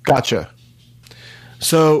 Gotcha.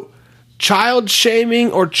 So, child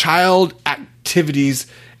shaming or child activities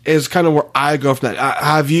is kind of where I go from that.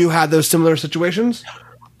 Have you had those similar situations?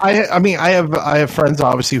 I mean, I have friends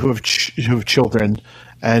obviously who have children,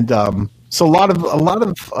 and so a lot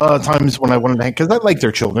of times when I wanted to hang, because I like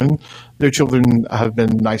their children have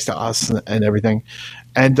been nice to us and everything,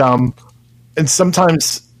 and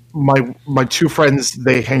sometimes my two friends,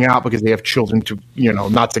 they hang out because they have children to,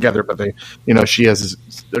 not together, but they, she has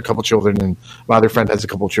a couple children and my other friend has a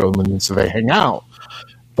couple children, and so they hang out.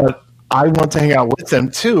 But I want to hang out with them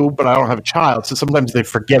too, but I don't have a child, so sometimes they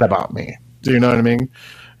forget about me. Do you know what I mean?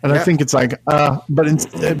 And I think it's like, but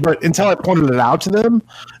until I pointed it out to them,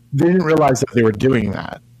 they didn't realize that they were doing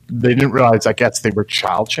that. They didn't realize, I guess, they were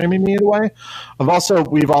child shaming me in a way.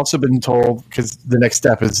 We've also been told, because the next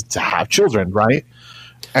step is to have children, right?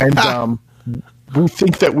 And we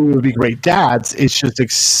think that we would be great dads. It's just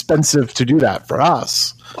expensive to do that for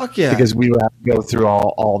us. Fuck yeah. Because we would have to go through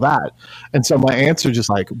all that. And so my answer just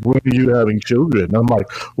like, when are you having children? And I'm like,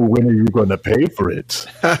 well, when are you going to pay for it?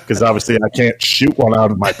 Because obviously I can't shoot one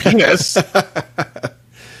out of my penis.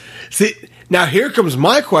 See, now here comes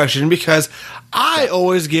my question, because I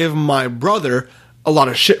always give my brother a lot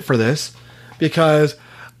of shit for this, because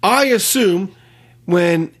I assume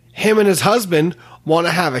when him and his husband want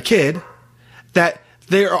to have a kid, that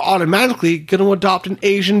they are automatically going to adopt an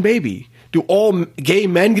Asian baby. Do all gay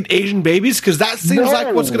men get Asian babies? Because that seems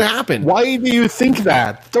like what's going to happen. Why do you think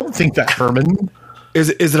that? Don't think that, Herman. Is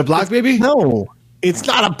it a black baby? No. It's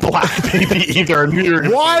not a black baby either.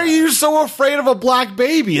 Why are you so afraid of a black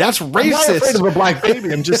baby? That's racist. I'm not afraid of a black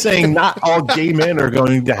baby. I'm just saying not all gay men are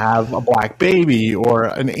going to have a black baby or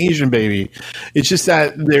an Asian baby. It's just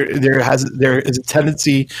that there is a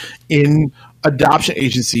tendency in adoption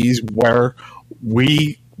agencies where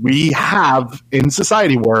we have in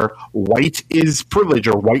society where white is privilege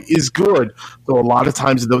or white is good. So a lot of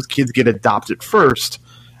times those kids get adopted first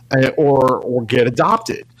or get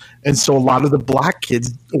adopted. And so a lot of the black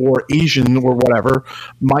kids or Asian or whatever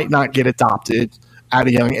might not get adopted at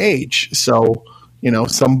a young age. So,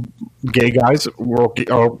 some gay guys or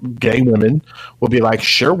gay women will be like,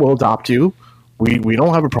 sure, we'll adopt you. We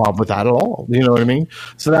don't have a problem with that at all. You know what I mean?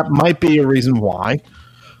 So that might be a reason why.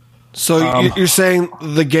 So you're saying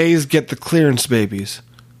the gays get the clearance babies?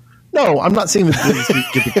 No, I'm not saying the gays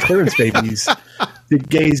get the clearance babies. The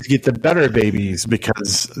gays get the better babies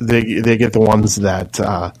because they get the ones that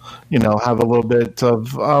have a little bit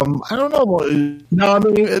of I don't know. No, I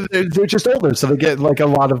mean they're just older, so they get like a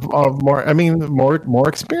lot of more. I mean more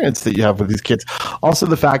experience that you have with these kids. Also,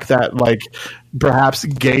 the fact that like perhaps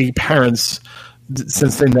gay parents,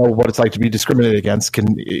 since they know what it's like to be discriminated against,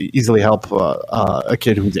 can easily help a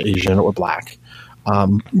kid who's Asian or black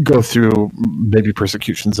go through maybe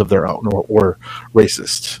persecutions of their own or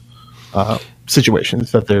racist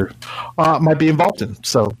situations that they might be involved in.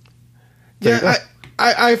 So, yeah,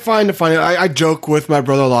 I find it funny. I joke with my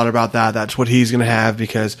brother a lot about that. That's what he's going to have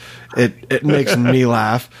because it makes me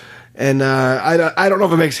laugh. And I don't know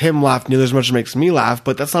if it makes him laugh nearly as much as it makes me laugh,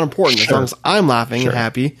 but that's not important. Sure. As long as I'm laughing and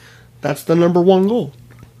happy, that's the number one goal.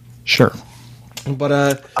 Sure. But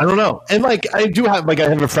I don't know. And like I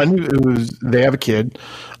have a friend they have a kid,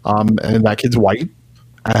 and that kid's white,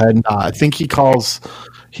 and I think he calls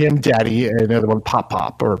him daddy and the other one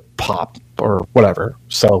pop or whatever.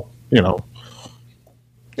 So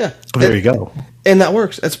yeah. There you go. And that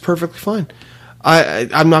works. That's perfectly fine.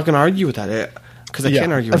 I'm not going to argue with that because I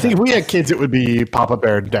can't argue. I think if we had kids, it would be Papa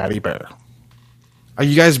Bear, Daddy Bear. Are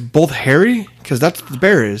you guys both hairy? Because that's what the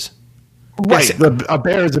bear is. Right. Yes. A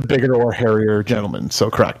bear is a bigger or hairier gentleman, so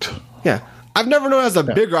correct. Yeah. I've never known as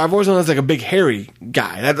bigger. I've always known as like a big hairy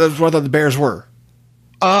guy. That's what I thought the bears were.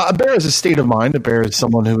 A bear is a state of mind. A bear is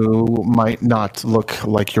someone who might not look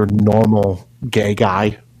like your normal gay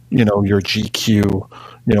guy, your GQ,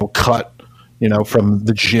 cut, from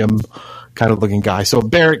the gym kind of looking guy. So a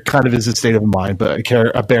bear kind of is a state of mind, but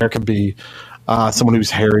a bear can be someone who's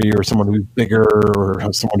hairy or someone who's bigger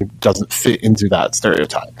or someone who doesn't fit into that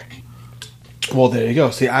stereotype. Well, there you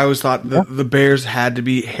go. See, I always thought the bears had to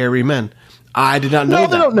be hairy men. I did not know that.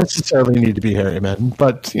 No, they don't necessarily need to be hairy men,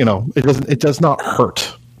 but it does not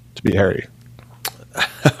hurt to be hairy.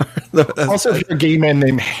 Also, if you're a gay man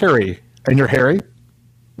named Harry and you're hairy,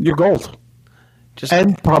 you're gold.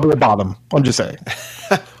 And probably a bottom. I'm just saying.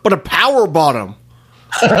 But a power bottom.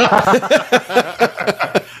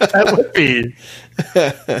 That would be.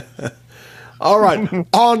 All right.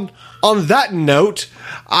 On that note,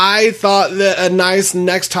 I thought that a nice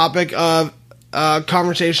next topic of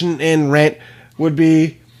conversation and rant would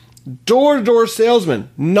be door-to-door salesman,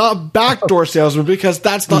 not backdoor salesman, because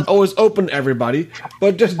that's not always open to everybody,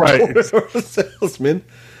 but just door-to-door salesman.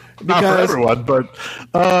 Not for everyone, but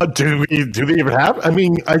do they even have? I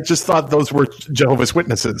mean, I just thought those were Jehovah's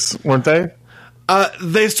Witnesses, weren't they?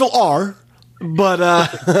 They still are, but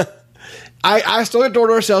I still get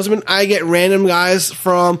door-to-door salesman. I get random guys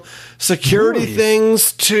from security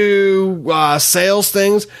things to sales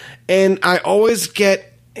things, and I always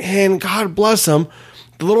get, and God bless them,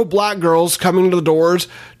 the little black girls coming to the doors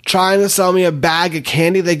trying to sell me a bag of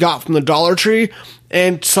candy they got from the Dollar Tree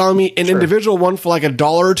and selling me an individual one for like $1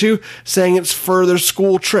 or $2, saying it's for their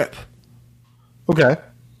school trip. Okay.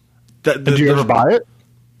 Did you ever buy it?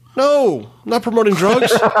 No, not promoting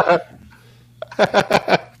drugs.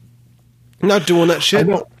 Not doing that shit.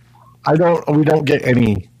 We don't get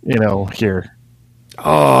any, here.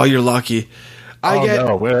 Oh, you're lucky. I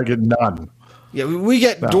get none. Yeah, we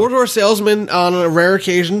get door-to-door salesmen on a rare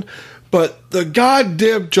occasion, but the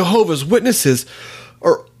goddamn Jehovah's Witnesses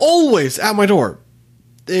are always at my door.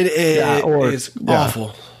 It is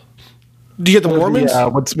awful. Do you get the Mormons?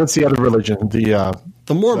 What's the other religion? The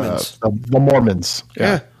Mormons. The Mormons.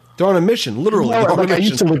 Yeah. They're on a mission, literally. I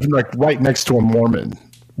used to live right next to a Mormon,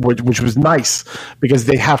 which was nice because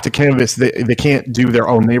they have to canvass. They can't do their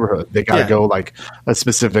own neighborhood. They got to go like a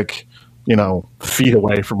specific, feet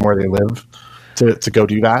away from where they live to go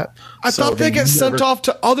do that. I thought they get sent off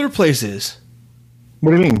to other places.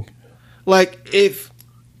 What do you mean? Like, if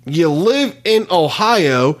you live in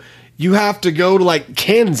Ohio, you have to go to, like,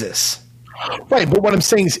 Kansas. Right, but what I'm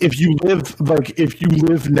saying is if you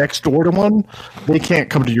live next door to one, they can't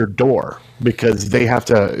come to your door because they have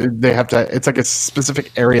to it's like a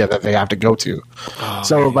specific area that they have to go to.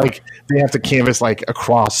 They have to canvass like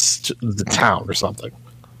across the town or something.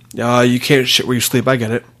 You can't shit where you sleep, I get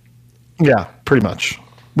it. Yeah, pretty much.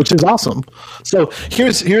 Which is awesome. So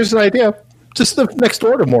here's an idea. Just live next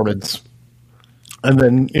door to Mormons. And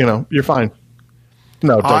then, you're fine.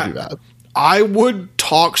 No, don't do that. I would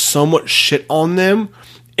talk so much shit on them,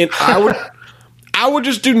 and I would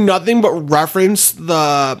just do nothing but reference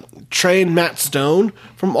the Trey and Matt Stone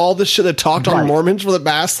from all the shit that talked on Mormons for the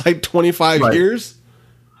past 25 years.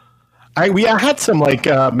 I had some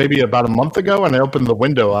maybe about a month ago, and I opened the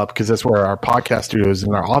window up because that's where our podcast studio is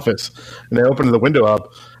in our office, and I opened the window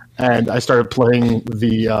up, and I started playing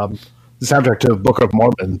the soundtrack to the Book of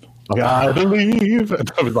Mormon. I believe, and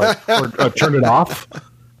I was like, turn it off.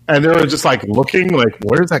 And they were just looking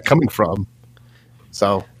where's that coming from?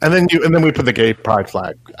 So, and then we put the gay pride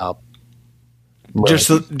flag up. Just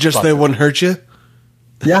they wouldn't hurt you.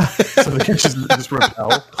 Yeah, so they could just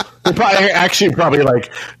repel. They probably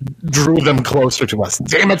drew them closer to us.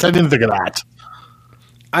 Damn it! I didn't think of that.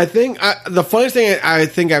 I think the funniest thing I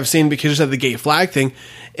think I've seen because of the gay flag thing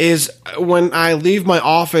is when I leave my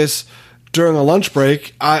office during a lunch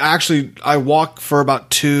break. I walk for about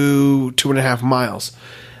 2.5 miles.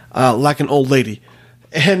 Like an old lady.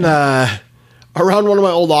 And around one of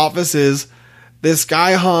my old offices, this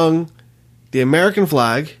guy hung the American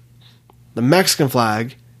flag, the Mexican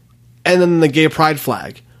flag, and then the gay pride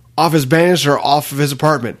flag off his banister off of his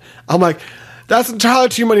apartment. I'm like, that's entirely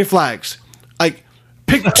too many flags.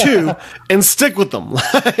 Pick 2 and stick with them.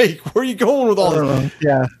 Where are you going with all this?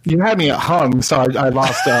 Yeah, you had me hung, so I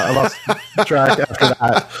lost track after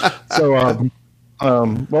that. So,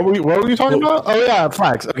 what were you talking about? Oh yeah,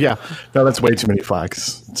 flags. Oh, yeah, no, that's way too many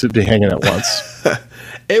flags to be hanging at once.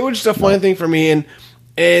 It was just a funny thing for me,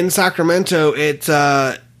 in Sacramento, it's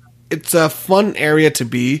a fun area to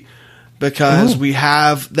be because we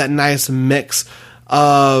have that nice mix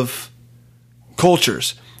of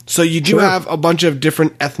cultures. So you do have a bunch of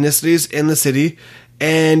different ethnicities in the city,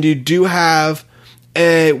 and you do have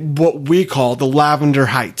what we call the Lavender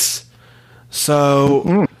Heights.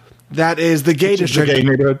 So that is the gay district, the gay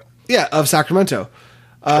neighborhood, of Sacramento.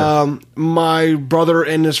 My brother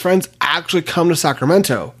and his friends actually come to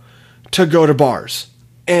Sacramento to go to bars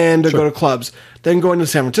and to go to clubs, then going to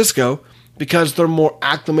San Francisco because they're more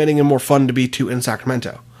acclimating and more fun to be to in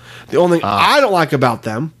Sacramento. The only thing I don't like about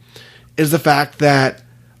them is the fact that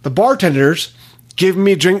the bartenders give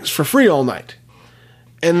me drinks for free all night.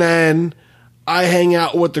 And then I hang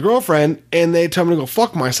out with the girlfriend and they tell me to go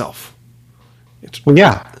fuck myself.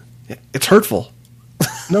 It's hurtful.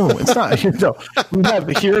 No, it's not. No, we have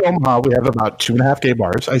here in Omaha. We have about 2.5 gay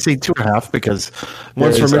bars. I say 2.5 because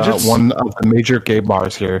there's one of the major gay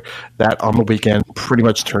bars here that on the weekend pretty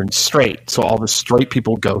much turns straight. So all the straight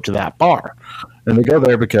people go to that bar, and they go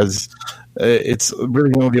there because it's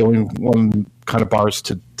really one of the only one kind of bars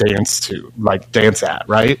to dance at,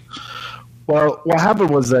 right? Well, what happened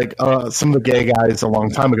was like some of the gay guys a long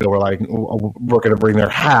time ago were like, we're going to bring their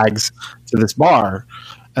hags to this bar.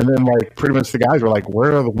 And then like pretty much the guys were like,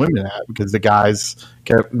 where are the women at? Because the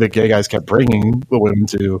gay guys kept bringing the women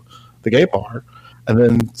to the gay bar. And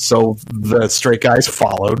then so the straight guys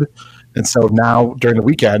followed. And so now during the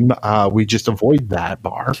weekend, we just avoid that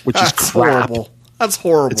bar, which is crap. Horrible. That's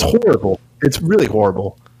horrible. It's horrible. It's really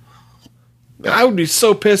horrible. I would be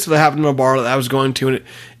so pissed if it happened in a bar that I was going to and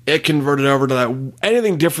it converted over to that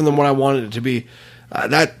anything different than what I wanted it to be.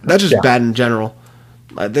 That's just bad in general.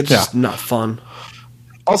 That's just not fun.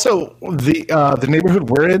 Also, the neighborhood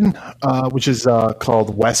we're in, which is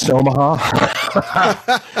called West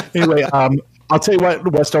Omaha. Anyway, I'll tell you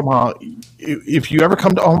what, West Omaha, if you ever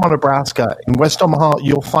come to Omaha, Nebraska, in West Omaha,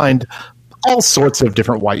 you'll find all sorts of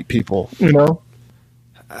different white people, you know?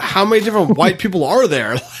 How many different white people are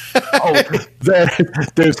there?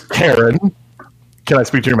 There's Karen. Can I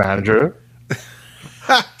speak to your manager?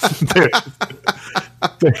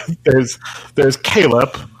 there's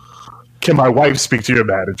Caleb. Can my wife speak to your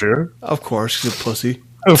manager? Of course, she's a pussy.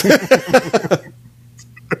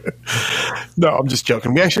 No, I'm just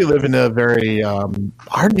joking. We actually live in a very our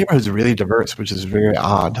neighborhood is really diverse, which is very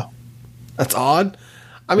odd. That's odd.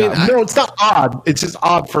 I mean, no, it's not odd. It's just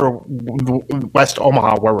odd for West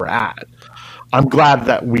Omaha where we're at. I'm glad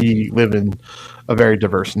that we live in a very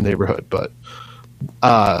diverse neighborhood, but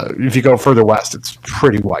if you go further west, it's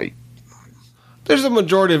pretty white. There's a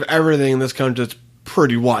majority of everything in this country that's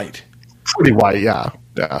pretty white. Pretty white, yeah.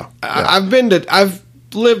 I've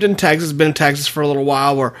lived in Texas, been in Texas for a little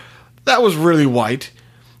while, where that was really white.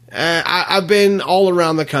 I've been all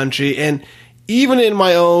around the country, and even in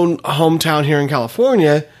my own hometown here in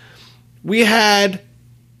California, we had,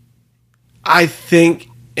 I think,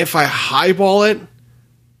 if I highball it,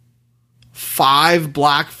 5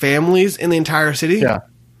 black families in the entire city. Yeah.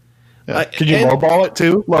 Could you lowball it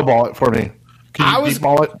too? Lowball it for me. Can you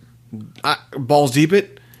deepball it? Balls deep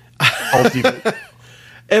it? Balls deep it.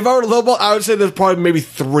 If I were to lowball, I would say there's probably maybe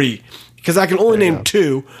 3. Because I can only name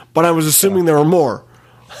 2, but I was assuming there were more.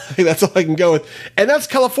 That's all I can go with. And that's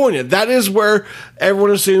California. That is where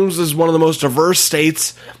everyone assumes is one of the most diverse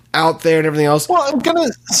states out there and everything else. Well, I'm going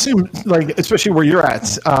to assume, like, especially where you're at,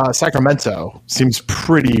 Sacramento seems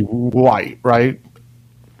pretty white, right?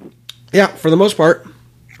 Yeah, for the most part.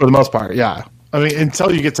 For the most part, yeah. I mean,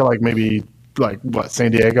 until you get to, like, maybe, like, what,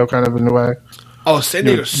 San Diego kind of in a way? Oh, San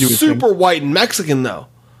Diego's super white and Mexican, though.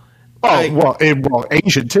 Oh, well,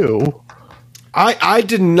 Asian, too. I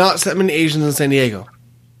did not set many Asians in San Diego.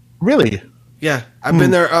 Really? Yeah, I've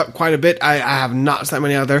been there quite a bit. I have not seen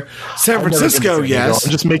many out there. San Francisco, yes.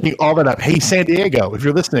 I'm just making all that up. Hey, San Diego, if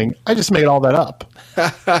you're listening, I just made all that up.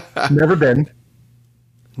 Never been.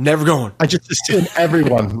 Never going. I just assume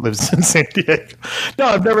everyone lives in San Diego. No,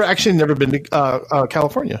 I've never been to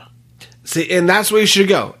California. See, and that's where you should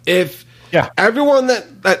go. If everyone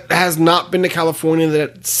that has not been to California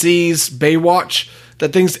that sees Baywatch,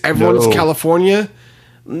 that thinks everyone's California,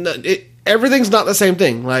 everything's not the same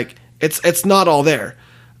thing. Like, it's not all there.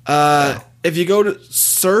 If you go to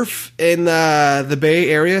surf in the Bay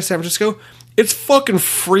Area, San Francisco, it's fucking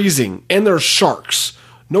freezing, and there's sharks.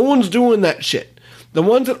 No one's doing that shit. The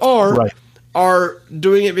ones that are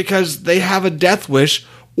doing it because they have a death wish,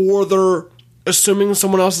 or they're assuming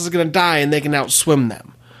someone else is going to die and they can outswim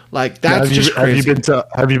them. Like, that's just crazy.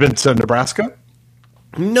 Have you been to Nebraska?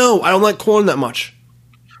 No, I don't like corn that much.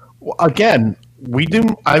 Well, again, we do.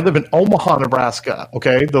 I live in Omaha, Nebraska.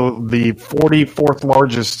 Okay, the 44th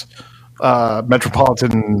largest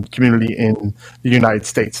metropolitan community in the United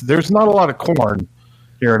States. There's not a lot of corn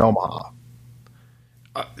here in Omaha.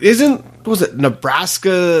 Was it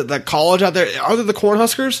Nebraska, that college out there? Are there the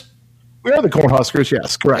Cornhuskers? We are the Cornhuskers,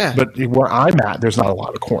 yes, correct. Yeah. But where I'm at, there's not a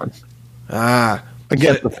lot of corn.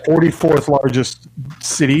 Again, the 44th largest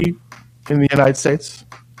city in the United States.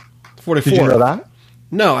 44th. Did you know that?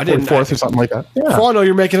 No, I didn't. 44th or something like that. Yeah. For all I know,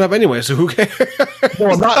 you're making up anyway, so who cares?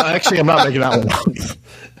 Well, I'm not making that one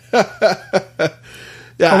up.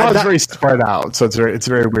 Yeah, Omaha's very spread out, so it's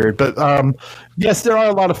very weird. But yes, there are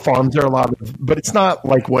a lot of farms. There are a lot of, but it's not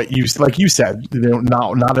like what you said.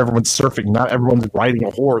 Not everyone's surfing. Not everyone's riding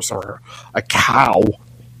a horse or a cow.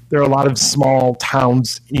 There are a lot of small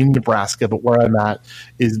towns in Nebraska, but where I'm at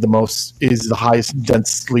is the highest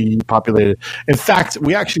densely populated. In fact,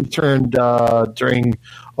 we actually turned during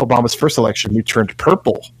Obama's first election, we turned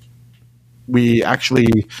purple. We actually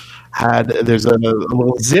there's a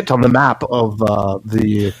little zit on the map of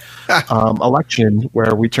the election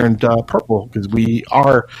where we turned purple because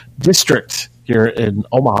our district here in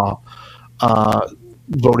Omaha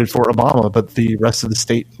voted for Obama, but the rest of the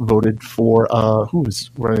state voted for who was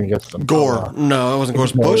running against them? Gore. No, it wasn't Gore.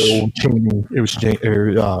 It was Bush. Cheney. It was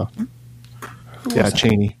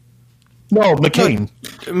Cheney. No, McCain.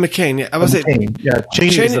 McCain. Yeah, I was McCain. Yeah,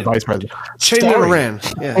 Cheney is the vice president. Cheney never ran.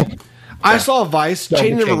 Yeah. I saw Vice.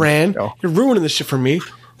 Cheney never ran. No. You're ruining this shit for me.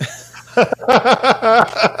 Was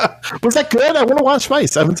that good? I want to watch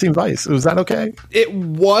Vice. I haven't seen Vice. Was that okay? It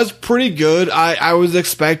was pretty good. I was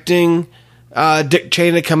expecting Dick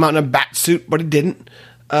Cheney to come out in a bat suit, but he didn't.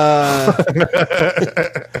 I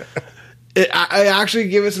actually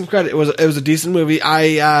give it some credit. It was a decent movie.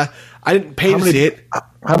 I didn't pay to see it.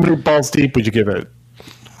 How many balls deep would you give it?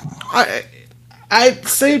 I'd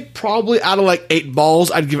say probably out of like 8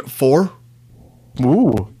 balls, I'd give it 4.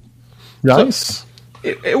 Ooh, nice. So,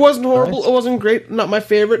 it wasn't horrible. Nice. It wasn't great. Not my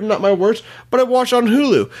favorite. Not my worst. But I watched it on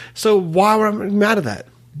Hulu. So why would I be mad at that?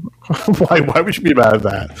 Why would you be mad at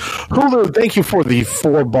that? Hulu, thank you for the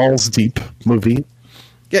 4 balls deep movie.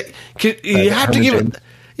 Yeah, you have to give it.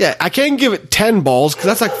 Yeah, I can't give it 10 balls because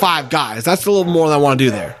that's like 5 guys. That's a little more than I want to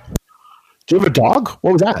do there. Do you have a dog?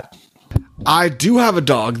 What was that? I do have a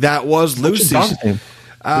dog. That was Lucy. What's your dog's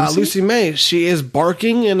name? Lucy May. She is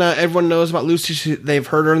barking, and everyone knows about Lucy. They've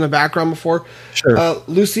heard her in the background before. Sure.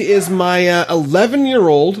 Lucy is my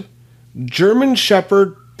 11-year-old German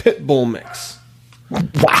Shepherd Pit Bull mix.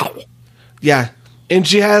 Wow. Yeah, and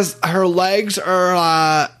she has her legs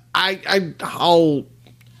are I'll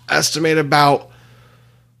estimate about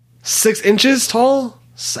 6 inches tall,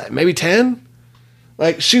 maybe 10.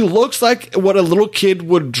 Like, she looks like what a little kid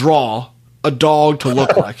would draw a dog to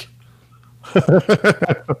look like.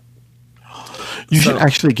 You should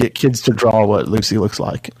actually get kids to draw what Lucy looks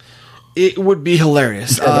like. It would be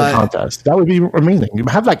hilarious. Contest. That would be amazing.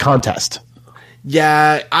 Have that contest.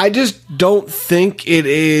 Yeah, I just don't think it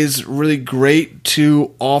is really great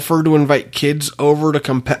to offer to invite kids over to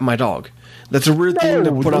come pet my dog. That's a weird thing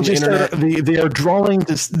to put on the internet. They are drawing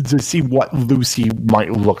to see what Lucy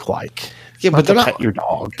might look like. Yeah, but they're not pet your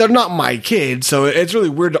dog. They're not my kids, so it's really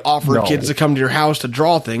weird to offer kids to come to your house to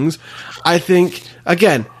draw things. I think,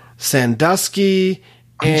 again, Sandusky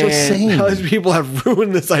and all these people have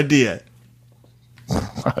ruined this idea.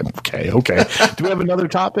 Okay. Do we have another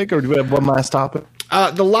topic, or do we have one last topic?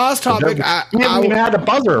 The last topic, we haven't even had a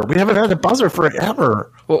buzzer. We haven't had a buzzer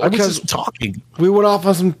forever. Well, I was just talking. We went off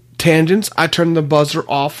on some tangents. I turned the buzzer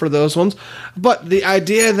off for those ones. But the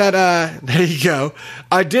idea that there you go.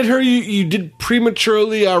 I did hear you did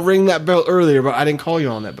prematurely ring that bell earlier, but I didn't call you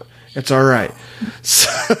on that. But it's all right.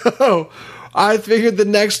 So I figured the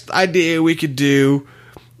next idea we could do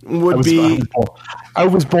would be. I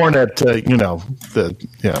was born at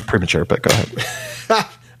premature, but go ahead.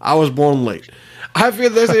 I was born late. I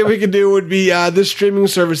figured the next thing we could do would be the streaming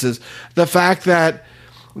services. The fact that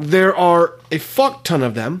there are a fuck ton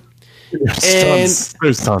of them.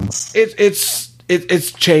 There's tons.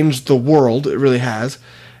 It's changed the world. It really has.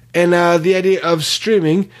 And the idea of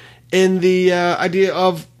streaming and the idea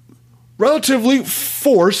of relatively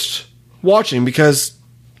forced watching, because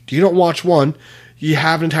you don't watch one, you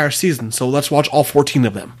have an entire season. So let's watch all 14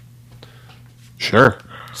 of them. Sure.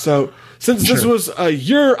 So since this was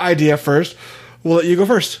your idea first, we'll let you go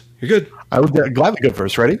first. You're good. I would gladly go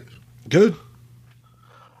first. Ready? Good.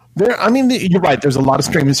 You're right. There's a lot of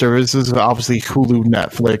streaming services. Obviously, Hulu,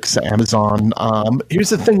 Netflix, Amazon. Here's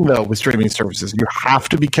the thing, though, with streaming services. You have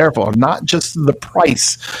to be careful. Not just the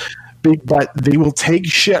price, but they will take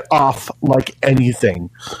shit off like anything.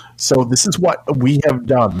 So this is what we have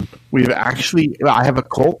done. I have a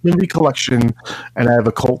cult movie collection, and I have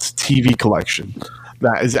a cult TV collection.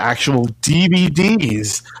 That is actual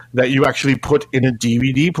DVDs that you actually put in a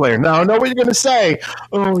DVD player. Now, I know what you're going to say.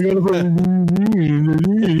 Oh, you're going to put in a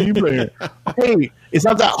DVD player. Hey, it's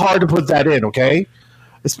not that hard to put that in, okay?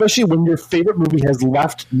 Especially when your favorite movie has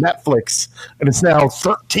left Netflix and it's now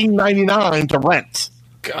 $13.99 to rent.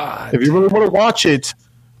 God. If you really want to watch it,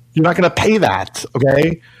 you're not going to pay that,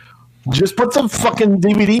 okay? Just put some fucking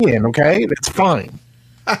DVD in, okay? It's fine.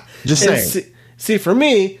 Just saying. See, for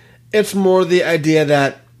me, it's more the idea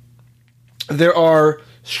that there are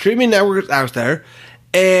streaming networks out there,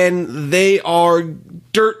 and they are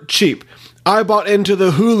dirt cheap. I bought into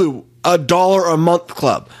the Hulu $1 a month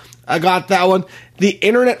club. I got that one. The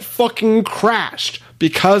internet fucking crashed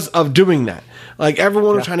because of doing that. Like,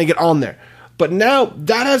 everyone was trying to get on there. But now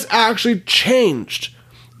that has actually changed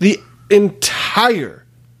the entire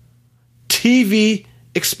TV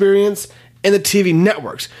experience and the TV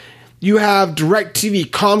networks. You have DirecTV,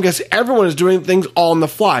 Comcast, everyone is doing things on the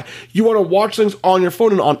fly. You want to watch things on your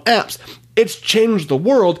phone and on apps. It's changed the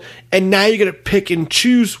world, and now you get to pick and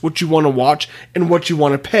choose what you want to watch and what you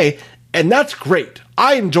want to pay, And that's great.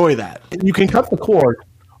 I enjoy that. You can cut the cord,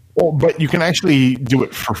 but you can actually do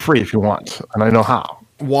it for free if you want. And I know how.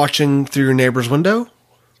 Watching through your neighbor's window?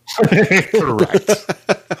 Correct.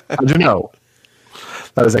 How'd you know?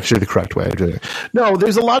 That is actually the correct way of doing it. No,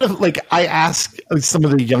 there's a lot of, like, I ask some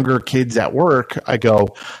of the younger kids at work, I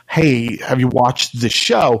go, hey, have you watched this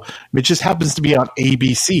show? And it just happens to be on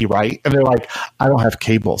ABC, right? And they're like, I don't have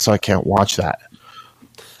cable, so I can't watch that.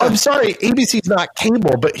 I'm sorry, ABC is not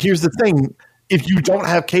cable, but here's the thing. If you don't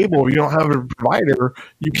have cable or you don't have a provider,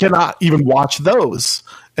 you cannot even watch those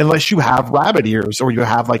unless you have rabbit ears or you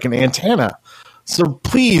have, like, an antenna. So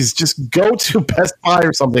please just go to Best Buy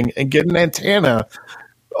or something and get an antenna.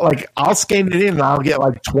 Like, I'll scan it in and I'll get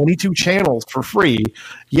like 22 channels for free.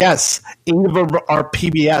 Yes, 8 of them are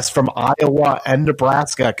PBS from Iowa and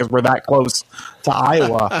Nebraska because we're that close to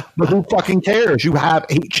Iowa. But who fucking cares? You have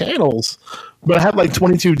 8 channels. But I have like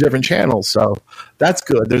 22 different channels, so that's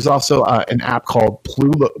good. There's also an app called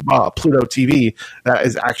Pluto TV that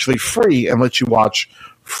is actually free and lets you watch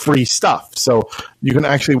free stuff. So you can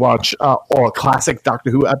actually watch all classic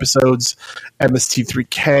Doctor Who episodes,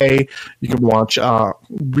 MST3K. You can watch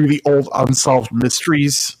really old unsolved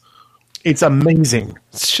mysteries. It's amazing.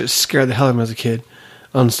 It just scared the hell out of me as a kid.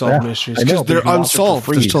 Unsolved mysteries. I know, Because they're unsolved.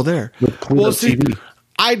 They're still there. Pluto TV.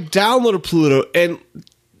 I downloaded Pluto, and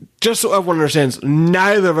just so everyone understands,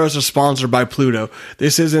 neither of us are sponsored by Pluto.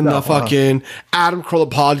 This isn't the fucking Adam Carolla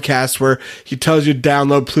podcast where he tells you to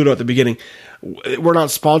download Pluto at the beginning. We're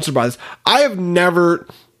not sponsored by this. I have never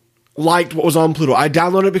liked what was on Pluto. I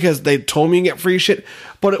downloaded it because they told me to get free shit,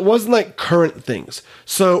 but it wasn't like current things.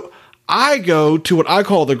 So I go to what I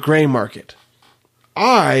call the gray market.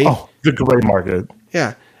 The gray market.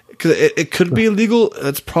 Yeah. Because it could be illegal.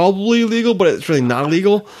 It's probably illegal, but it's really not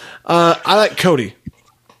illegal. I like Cody.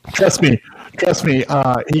 Trust me.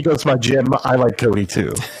 He goes to my gym. I like Cody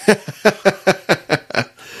too.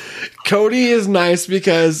 Cody is nice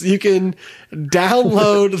because you can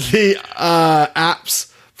download the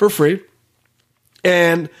apps for free,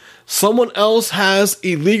 and someone else has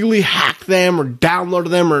illegally hacked them or downloaded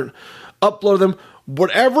them or uploaded them.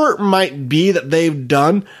 Whatever it might be that they've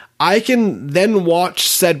done, I can then watch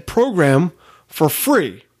said program for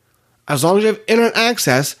free. As long as you have internet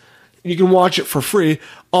access, you can watch it for free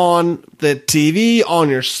on the TV, on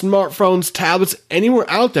your smartphones, tablets, anywhere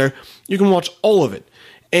out there. You can watch all of it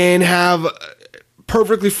and have a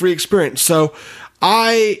perfectly free experience. So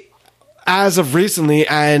I, as of recently,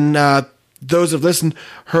 and those who've listened,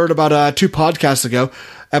 heard about 2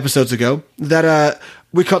 episodes ago, that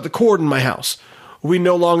we cut the cord in my house. We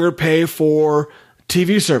no longer pay for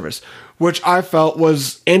TV service, which I felt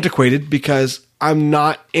was antiquated because I'm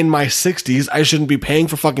not in my 60s. I shouldn't be paying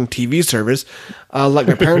for fucking TV service like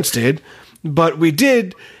my parents did. But we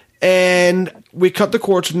did, and we cut the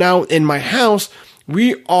cord. So now in my house,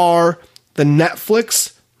 we are the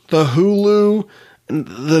Netflix, the Hulu, and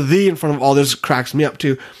the in front of all this cracks me up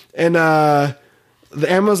too, and the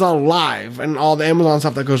Amazon Live and all the Amazon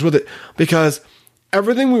stuff that goes with it, because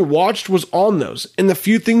everything we watched was on those. And the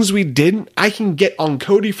few things we didn't, I can get on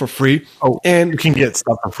Kodi for free. Oh, and you can get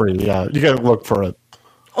stuff for free. Yeah, you got to look for it.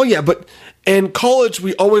 Oh, yeah, but in college,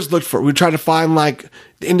 we always looked for it. We tried to find, like,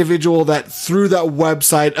 the individual that threw that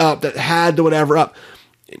website up, that had the whatever up.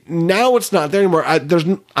 Now it's not there anymore.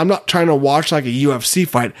 I'm not trying to watch, like, a UFC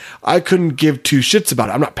fight. I couldn't give 2 shits about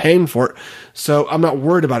it. I'm not paying for it, so I'm not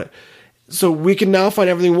worried about it. So we can now find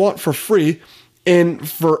everything we want for free. And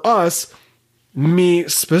for us, me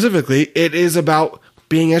specifically, it is about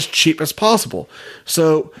being as cheap as possible.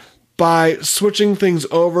 So by switching things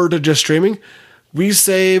over to just streaming, we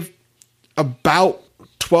save about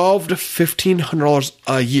 $1,200 to $1,500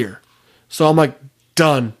 a year. So I'm like,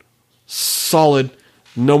 done, solid,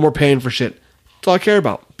 no more paying for shit. That's all I care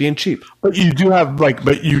about, being cheap. But you do have where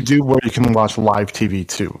you can watch live TV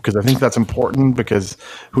too, because I think that's important, because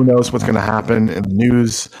who knows what's going to happen in the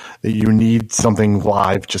news, that you need something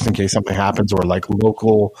live just in case something happens, or like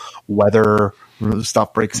local weather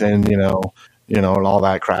stuff breaks in, and all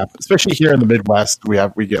that crap. Especially here in the Midwest,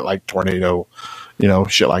 we get like tornado,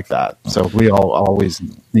 shit like that. So we all always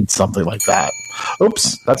need something like that.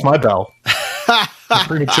 Oops, that's my bell. I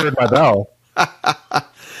prematured my bell.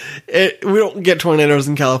 We don't get tornadoes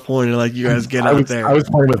in California like you guys get out there. I was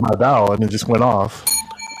playing with my bell and it just went off.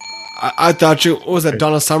 I thought what was that,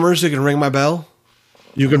 Donna Summers? You can ring my bell?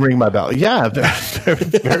 You can ring my bell. Yeah,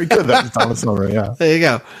 very good. That's Donna Summers, yeah. There you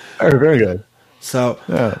go. Very, very good. So,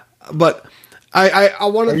 yeah. But I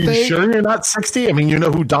want to think... Are you sure you're not 60? I mean, you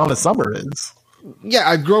know who Donna Summers is. Yeah,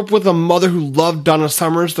 I grew up with a mother who loved Donna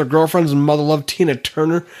Summers. Their girlfriend's mother loved Tina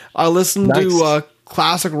Turner. I listened to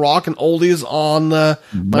classic rock and oldies on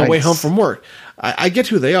my way home from work. I get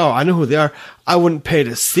who they are. I know who they are. I wouldn't pay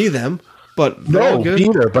to see them, but they're all good.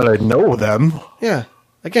 Neither, but I know them. Yeah.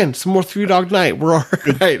 Again, some more Three Dog Night. We're all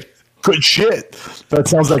right. Good shit. That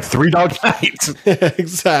sounds like Three Dog Night.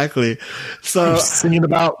 Exactly. So singing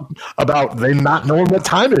about they not knowing what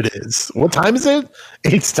time it is. What time is it?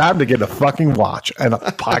 It's time to get a fucking watch and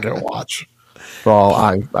a pocket watch. For all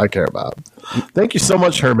I care about. Thank you so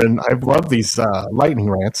much, Herman. I love these lightning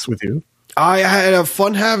rants with you. I had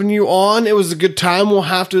fun having you on. It was a good time. We'll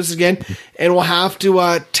have to do this again, and we'll have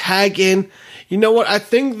to tag in. You know what? I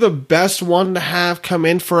think the best one to have come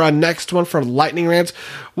in for our next one for lightning rants,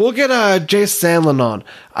 we'll get Jay Sandlin on.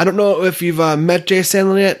 I don't know if you've met Jay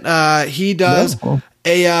Sandlin yet. He does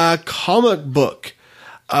a comic book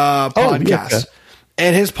podcast. Yeah.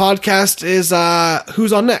 And his podcast is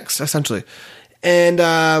Who's On Next, essentially. And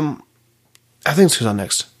I think it's Who's On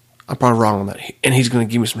Next. I'm probably wrong on that. And he's going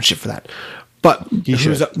to give me some shit for that. But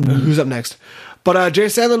who's up next? But Jay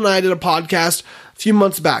Sandlin and I did a podcast a few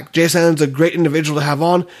months back. Jay Sandlin's a great individual to have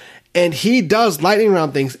on. And he does lightning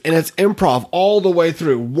round things. And it's improv all the way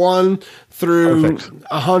through. 1 through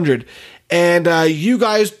 100. And you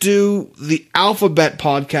guys do the alphabet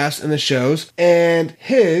podcast and the shows. And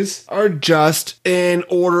his are just in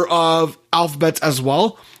order of alphabets as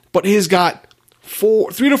well. But he's got 3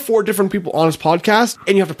 to 4 different people on his podcast.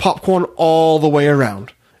 And you have to popcorn all the way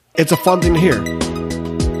around. It's a fun thing to hear.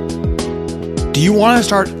 Do you want to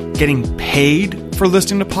start getting paid for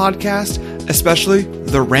listening to podcasts, especially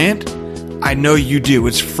The Rant? I know you do.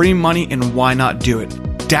 It's free money, and why not do it?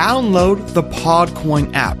 Download the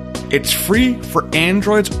Podcoin app. It's free for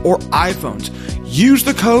Androids or iPhones. Use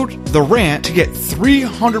the code THERANT to get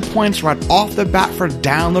 300 points right off the bat for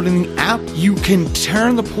downloading the app. You can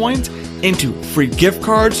turn the points into free gift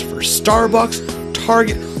cards for Starbucks,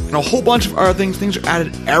 Target, and a whole bunch of other things. Things are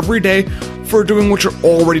added every day for doing what you're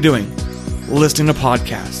already doing. Listening to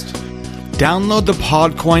podcasts. Download the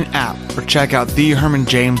Podcoin app or check out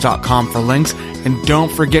thehermanjames.com for links, and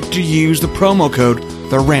don't forget to use the promo code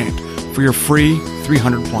THERANT for your free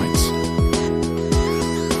 300 points.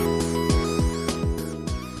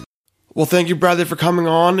 Well, thank you, Bradley, for coming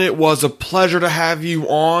on. It was a pleasure to have you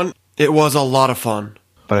on. It was a lot of fun.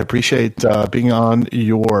 But I appreciate being on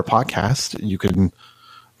your podcast. You can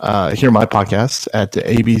hear my podcast at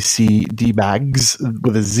ABCD-Bagz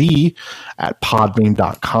with a Z at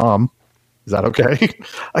podbean.com. Is that okay?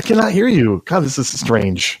 I cannot hear you. God, this is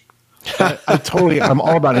strange. I'm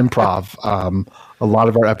all about improv. A lot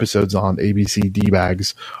of our episodes on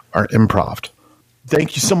ABCD-Bagz are improv.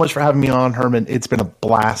 Thank you so much for having me on, Herman. It's been a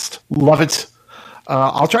blast. Love it.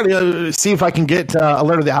 I'll try to see if I can get a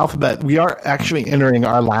letter of the alphabet. We are actually entering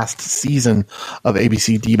our last season of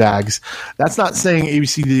ABCD-Bagz. That's not saying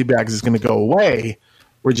ABCD-Bagz is going to go away.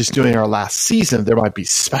 We're just doing our last season. There might be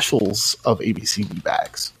specials of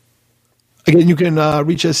ABCD-Bagz. Again, you can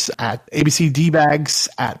reach us at ABCD-Bagz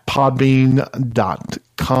at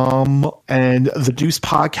podbean.com and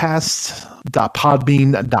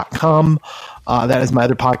thedeucepodcast.podbean.com. That is my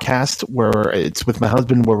other podcast where it's with my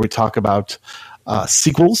husband, where we talk about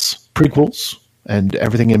sequels, prequels, and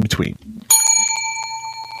everything in between.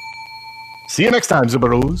 See you next time,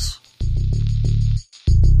 Zubaros.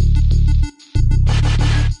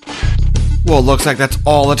 Well, it looks like that's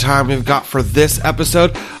all the time we've got for this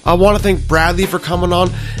episode. I want to thank Bradley for coming on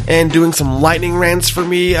and doing some lightning rants for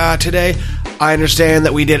me today. I understand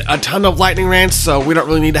that we did a ton of lightning rants, so we don't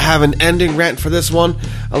really need to have an ending rant for this one.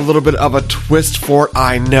 A little bit of a twist for it,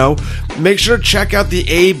 I know. Make sure to check out the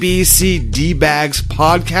ABCD-Bagz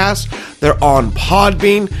podcast. They're on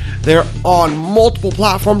Podbean. They're on multiple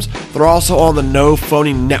platforms. They're also on the No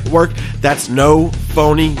Phony Network. That's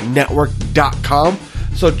nophonynetwork.com.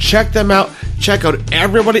 So check them out. Check out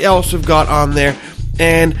everybody else we've got on there.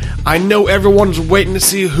 And I know everyone's waiting to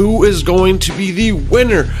see who is going to be the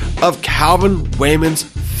winner of Calvin Wayman's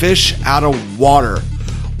Fish Out of Water.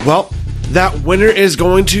 Well, that winner is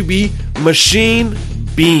going to be Machine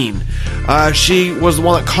Bean. She was the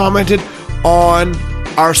one that commented on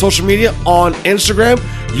our social media on Instagram.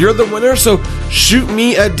 You're the winner, so shoot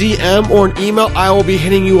me a DM or an email. I will be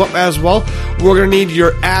hitting you up as well. We're going to need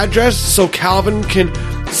your address so Calvin can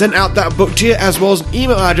send out that book to you, as well as an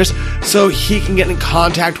email address so he can get in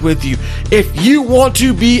contact with you. If you want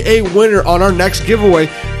to be a winner on our next giveaway,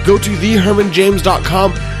 go to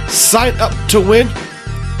thehermanjames.com, sign up to win.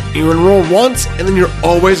 You enroll once, and then you're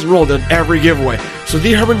always enrolled in every giveaway. So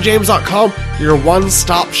thehermanjames.com, your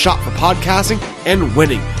one-stop shop for podcasting and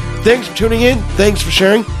winning. Thanks for tuning in, thanks for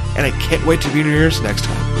sharing, and I can't wait to be yours next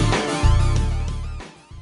time.